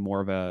definitely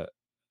more of a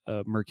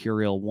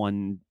mercurial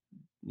one.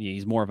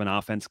 He's more of an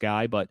offense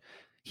guy, but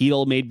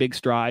Hedl made big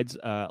strides.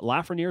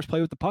 Lafreniere's play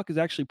with the puck is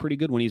actually pretty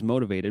good when he's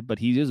motivated, but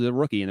he is a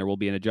rookie and there will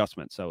be an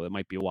adjustment, so it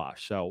might be a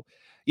wash. So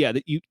yeah,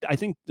 I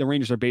think the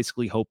Rangers are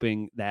basically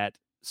hoping that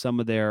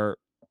some of a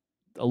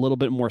little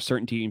bit more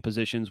certainty in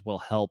positions will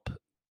help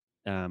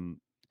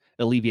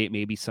alleviate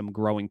maybe some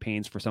growing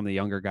pains for some of the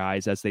younger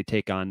guys as they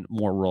take on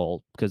more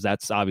role, because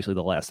that's obviously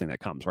the last thing that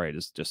comes, right?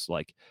 Is just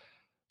like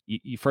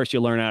you first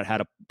learn out how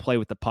to play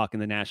with the puck in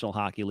the National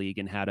Hockey League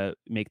and how to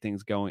make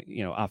things going,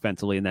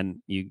 offensively, and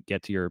then you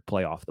get to your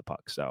play off the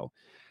puck. So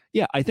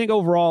yeah, I think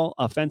overall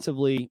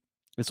offensively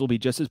this will be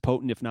just as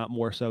potent, if not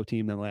more so,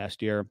 team than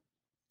last year.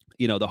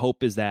 The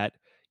hope is that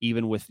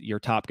even with your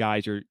top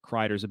guys, your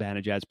Kreider,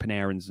 Zibanejad,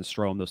 Panarins, and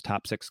Strome, those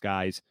top six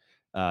guys,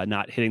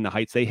 not hitting the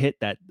heights they hit,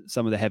 that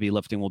some of the heavy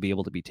lifting will be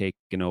able to be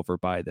taken over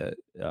by the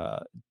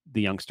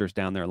youngsters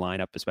down their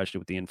lineup, especially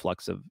with the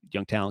influx of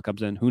young talent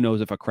comes in. Who knows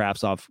if a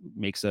Kravtsov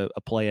makes a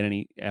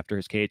play after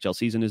his KHL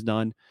season is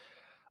done.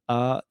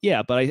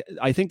 Yeah, but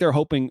I think they're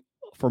hoping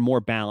for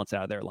more balance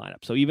out of their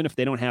lineup. So even if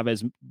they don't have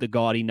the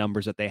gaudy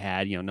numbers that they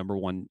had, number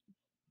one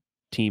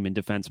team in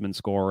defenseman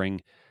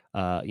scoring,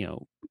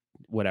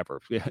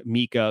 whatever,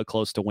 Mika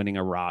close to winning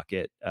a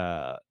Rocket,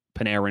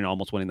 Panarin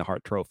almost winning the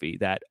Hart Trophy,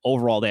 that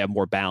overall they have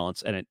more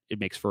balance, and it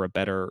makes for a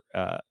better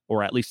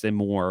or at least a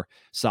more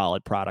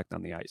solid product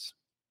on the ice.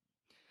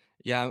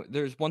 Yeah,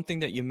 there's one thing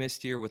that you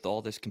missed here with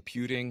all this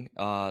computing.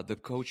 The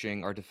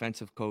coaching, our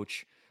defensive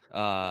coach,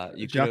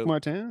 Jacques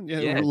Martin.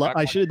 Yeah,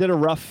 I should have did a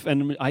rough,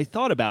 and I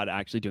thought about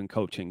actually doing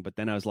coaching, but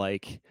then I was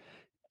like,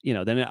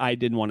 then I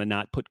didn't want to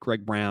not put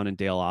Greg Brown and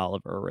Dale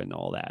Oliver and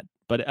all that.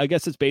 But I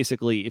guess it's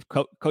basically if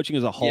coaching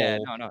as a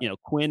whole,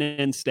 Quinn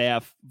and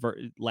staff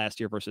last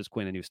year versus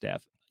Quinn and new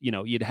staff,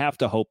 you'd have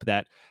to hope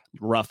that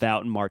Rough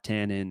out and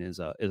Martin in is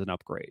an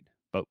upgrade.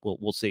 But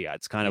we'll see.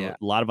 It's kind of a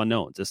lot of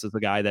unknowns. This is the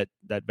guy that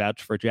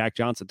vouched for Jack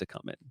Johnson to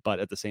come in. But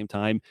at the same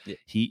time,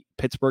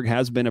 Pittsburgh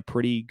has been a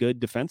pretty good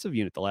defensive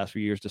unit the last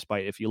few years,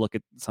 despite if you look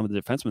at some of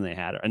the defensemen they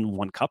had and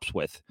won cups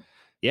with.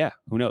 Yeah,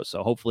 who knows?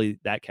 So hopefully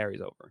that carries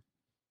over.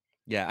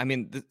 Yeah, I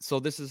mean, so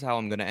this is how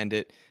I'm going to end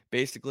it.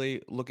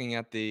 Basically, looking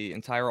at the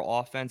entire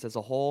offense as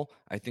a whole,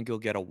 I think you'll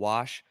get a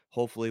wash.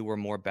 Hopefully, we're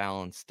more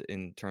balanced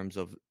in terms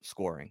of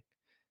scoring.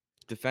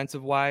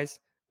 Defensive-wise,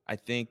 I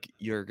think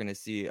you're going to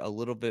see a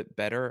little bit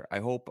better. I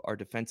hope our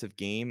defensive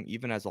game,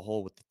 even as a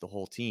whole with the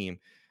whole team,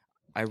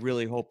 I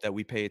really hope that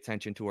we pay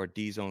attention to our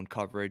D-zone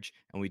coverage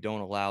and we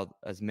don't allow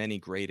as many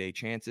grade A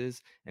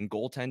chances. And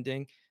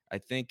goaltending, I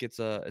think it's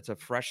a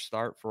fresh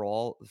start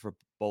for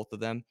both of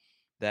them.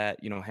 That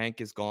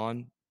Hank is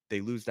gone, they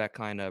lose that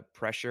kind of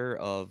pressure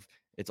of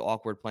it's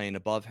awkward playing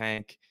above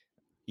Hank.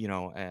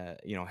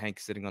 Hank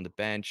sitting on the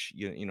bench.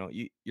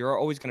 You're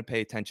always going to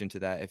pay attention to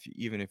that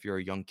even if you're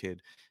a young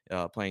kid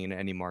playing in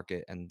any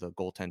market and the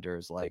goaltender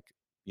is like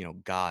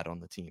God on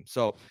the team.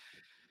 So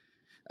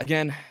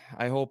again,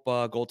 I hope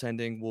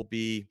goaltending will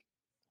be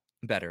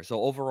better.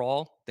 So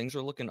overall, things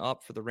are looking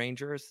up for the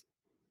Rangers.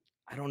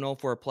 I don't know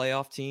if we're a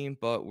playoff team,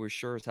 but we're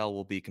sure as hell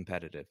will be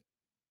competitive.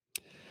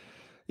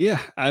 Yeah,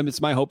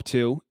 it's my hope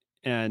too.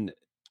 And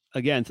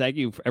again, thank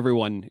you for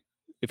everyone.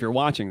 If you're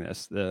watching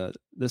this,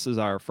 this is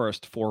our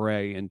first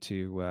foray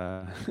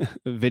into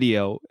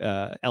video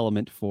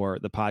element for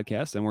the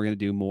podcast, and we're going to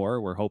do more.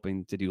 We're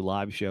hoping to do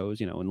live shows,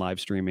 and live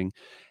streaming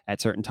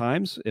at certain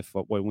times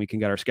when we can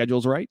get our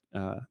schedules right.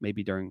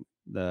 Maybe during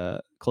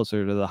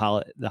closer to the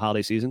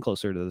holiday season,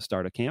 closer to the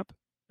start of camp.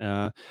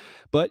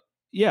 But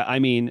yeah, I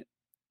mean,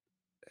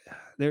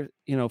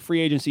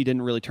 free agency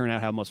didn't really turn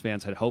out how most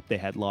fans had hoped. They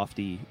had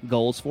lofty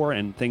goals for it,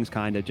 and things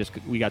kind of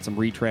we got some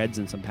retreads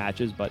and some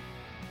patches, but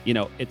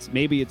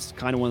it's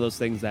kind of one of those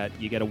things that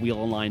you get a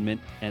wheel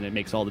alignment and it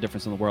makes all the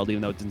difference in the world,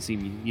 even though it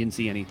you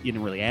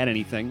didn't really add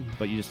anything,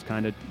 but you just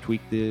kind of tweak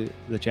the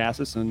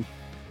chassis, and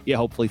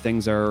hopefully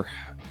things are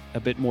a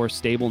bit more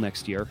stable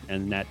next year,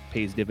 and that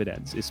pays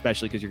dividends,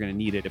 especially because you're going to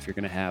need it if you're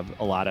going to have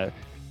a lot of,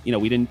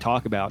 we didn't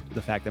talk about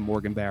the fact that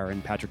Morgan Barr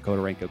and Patrick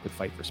Kodorenko could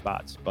fight for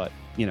spots, but,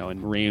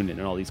 and Reunion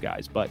and all these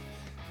guys. But,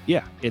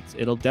 yeah,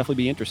 it'll definitely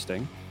be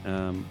interesting.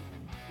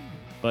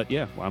 But,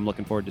 yeah, I'm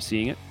looking forward to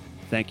seeing it.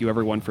 Thank you,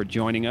 everyone, for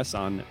joining us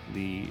on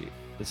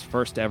this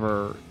first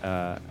ever,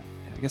 I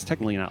guess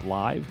technically not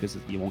live because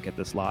you won't get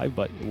this live,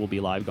 but it will be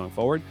live going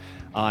forward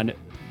on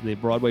the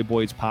Broadway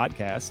Boys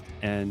podcast,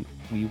 and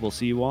we will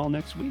see you all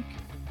next week.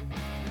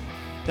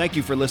 Thank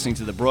you for listening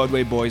to the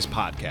Broadway Boys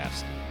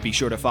podcast. Be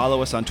sure to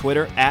follow us on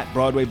Twitter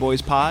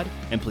 @BroadwayBoysPod,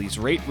 and please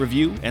rate,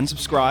 review, and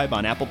subscribe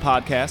on Apple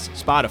Podcasts,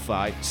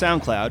 Spotify,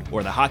 SoundCloud,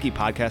 or the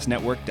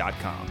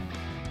HockeyPodcastNetwork.com.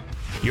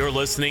 You're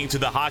listening to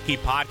the Hockey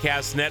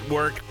Podcast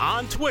Network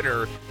on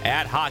Twitter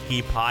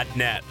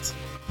 @HockeyPodNet.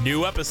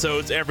 New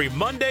episodes every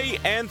Monday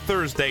and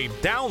Thursday.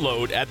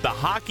 Download at the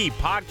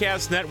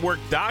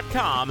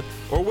HockeyPodcastNetwork.com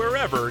or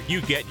wherever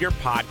you get your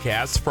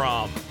podcasts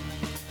from.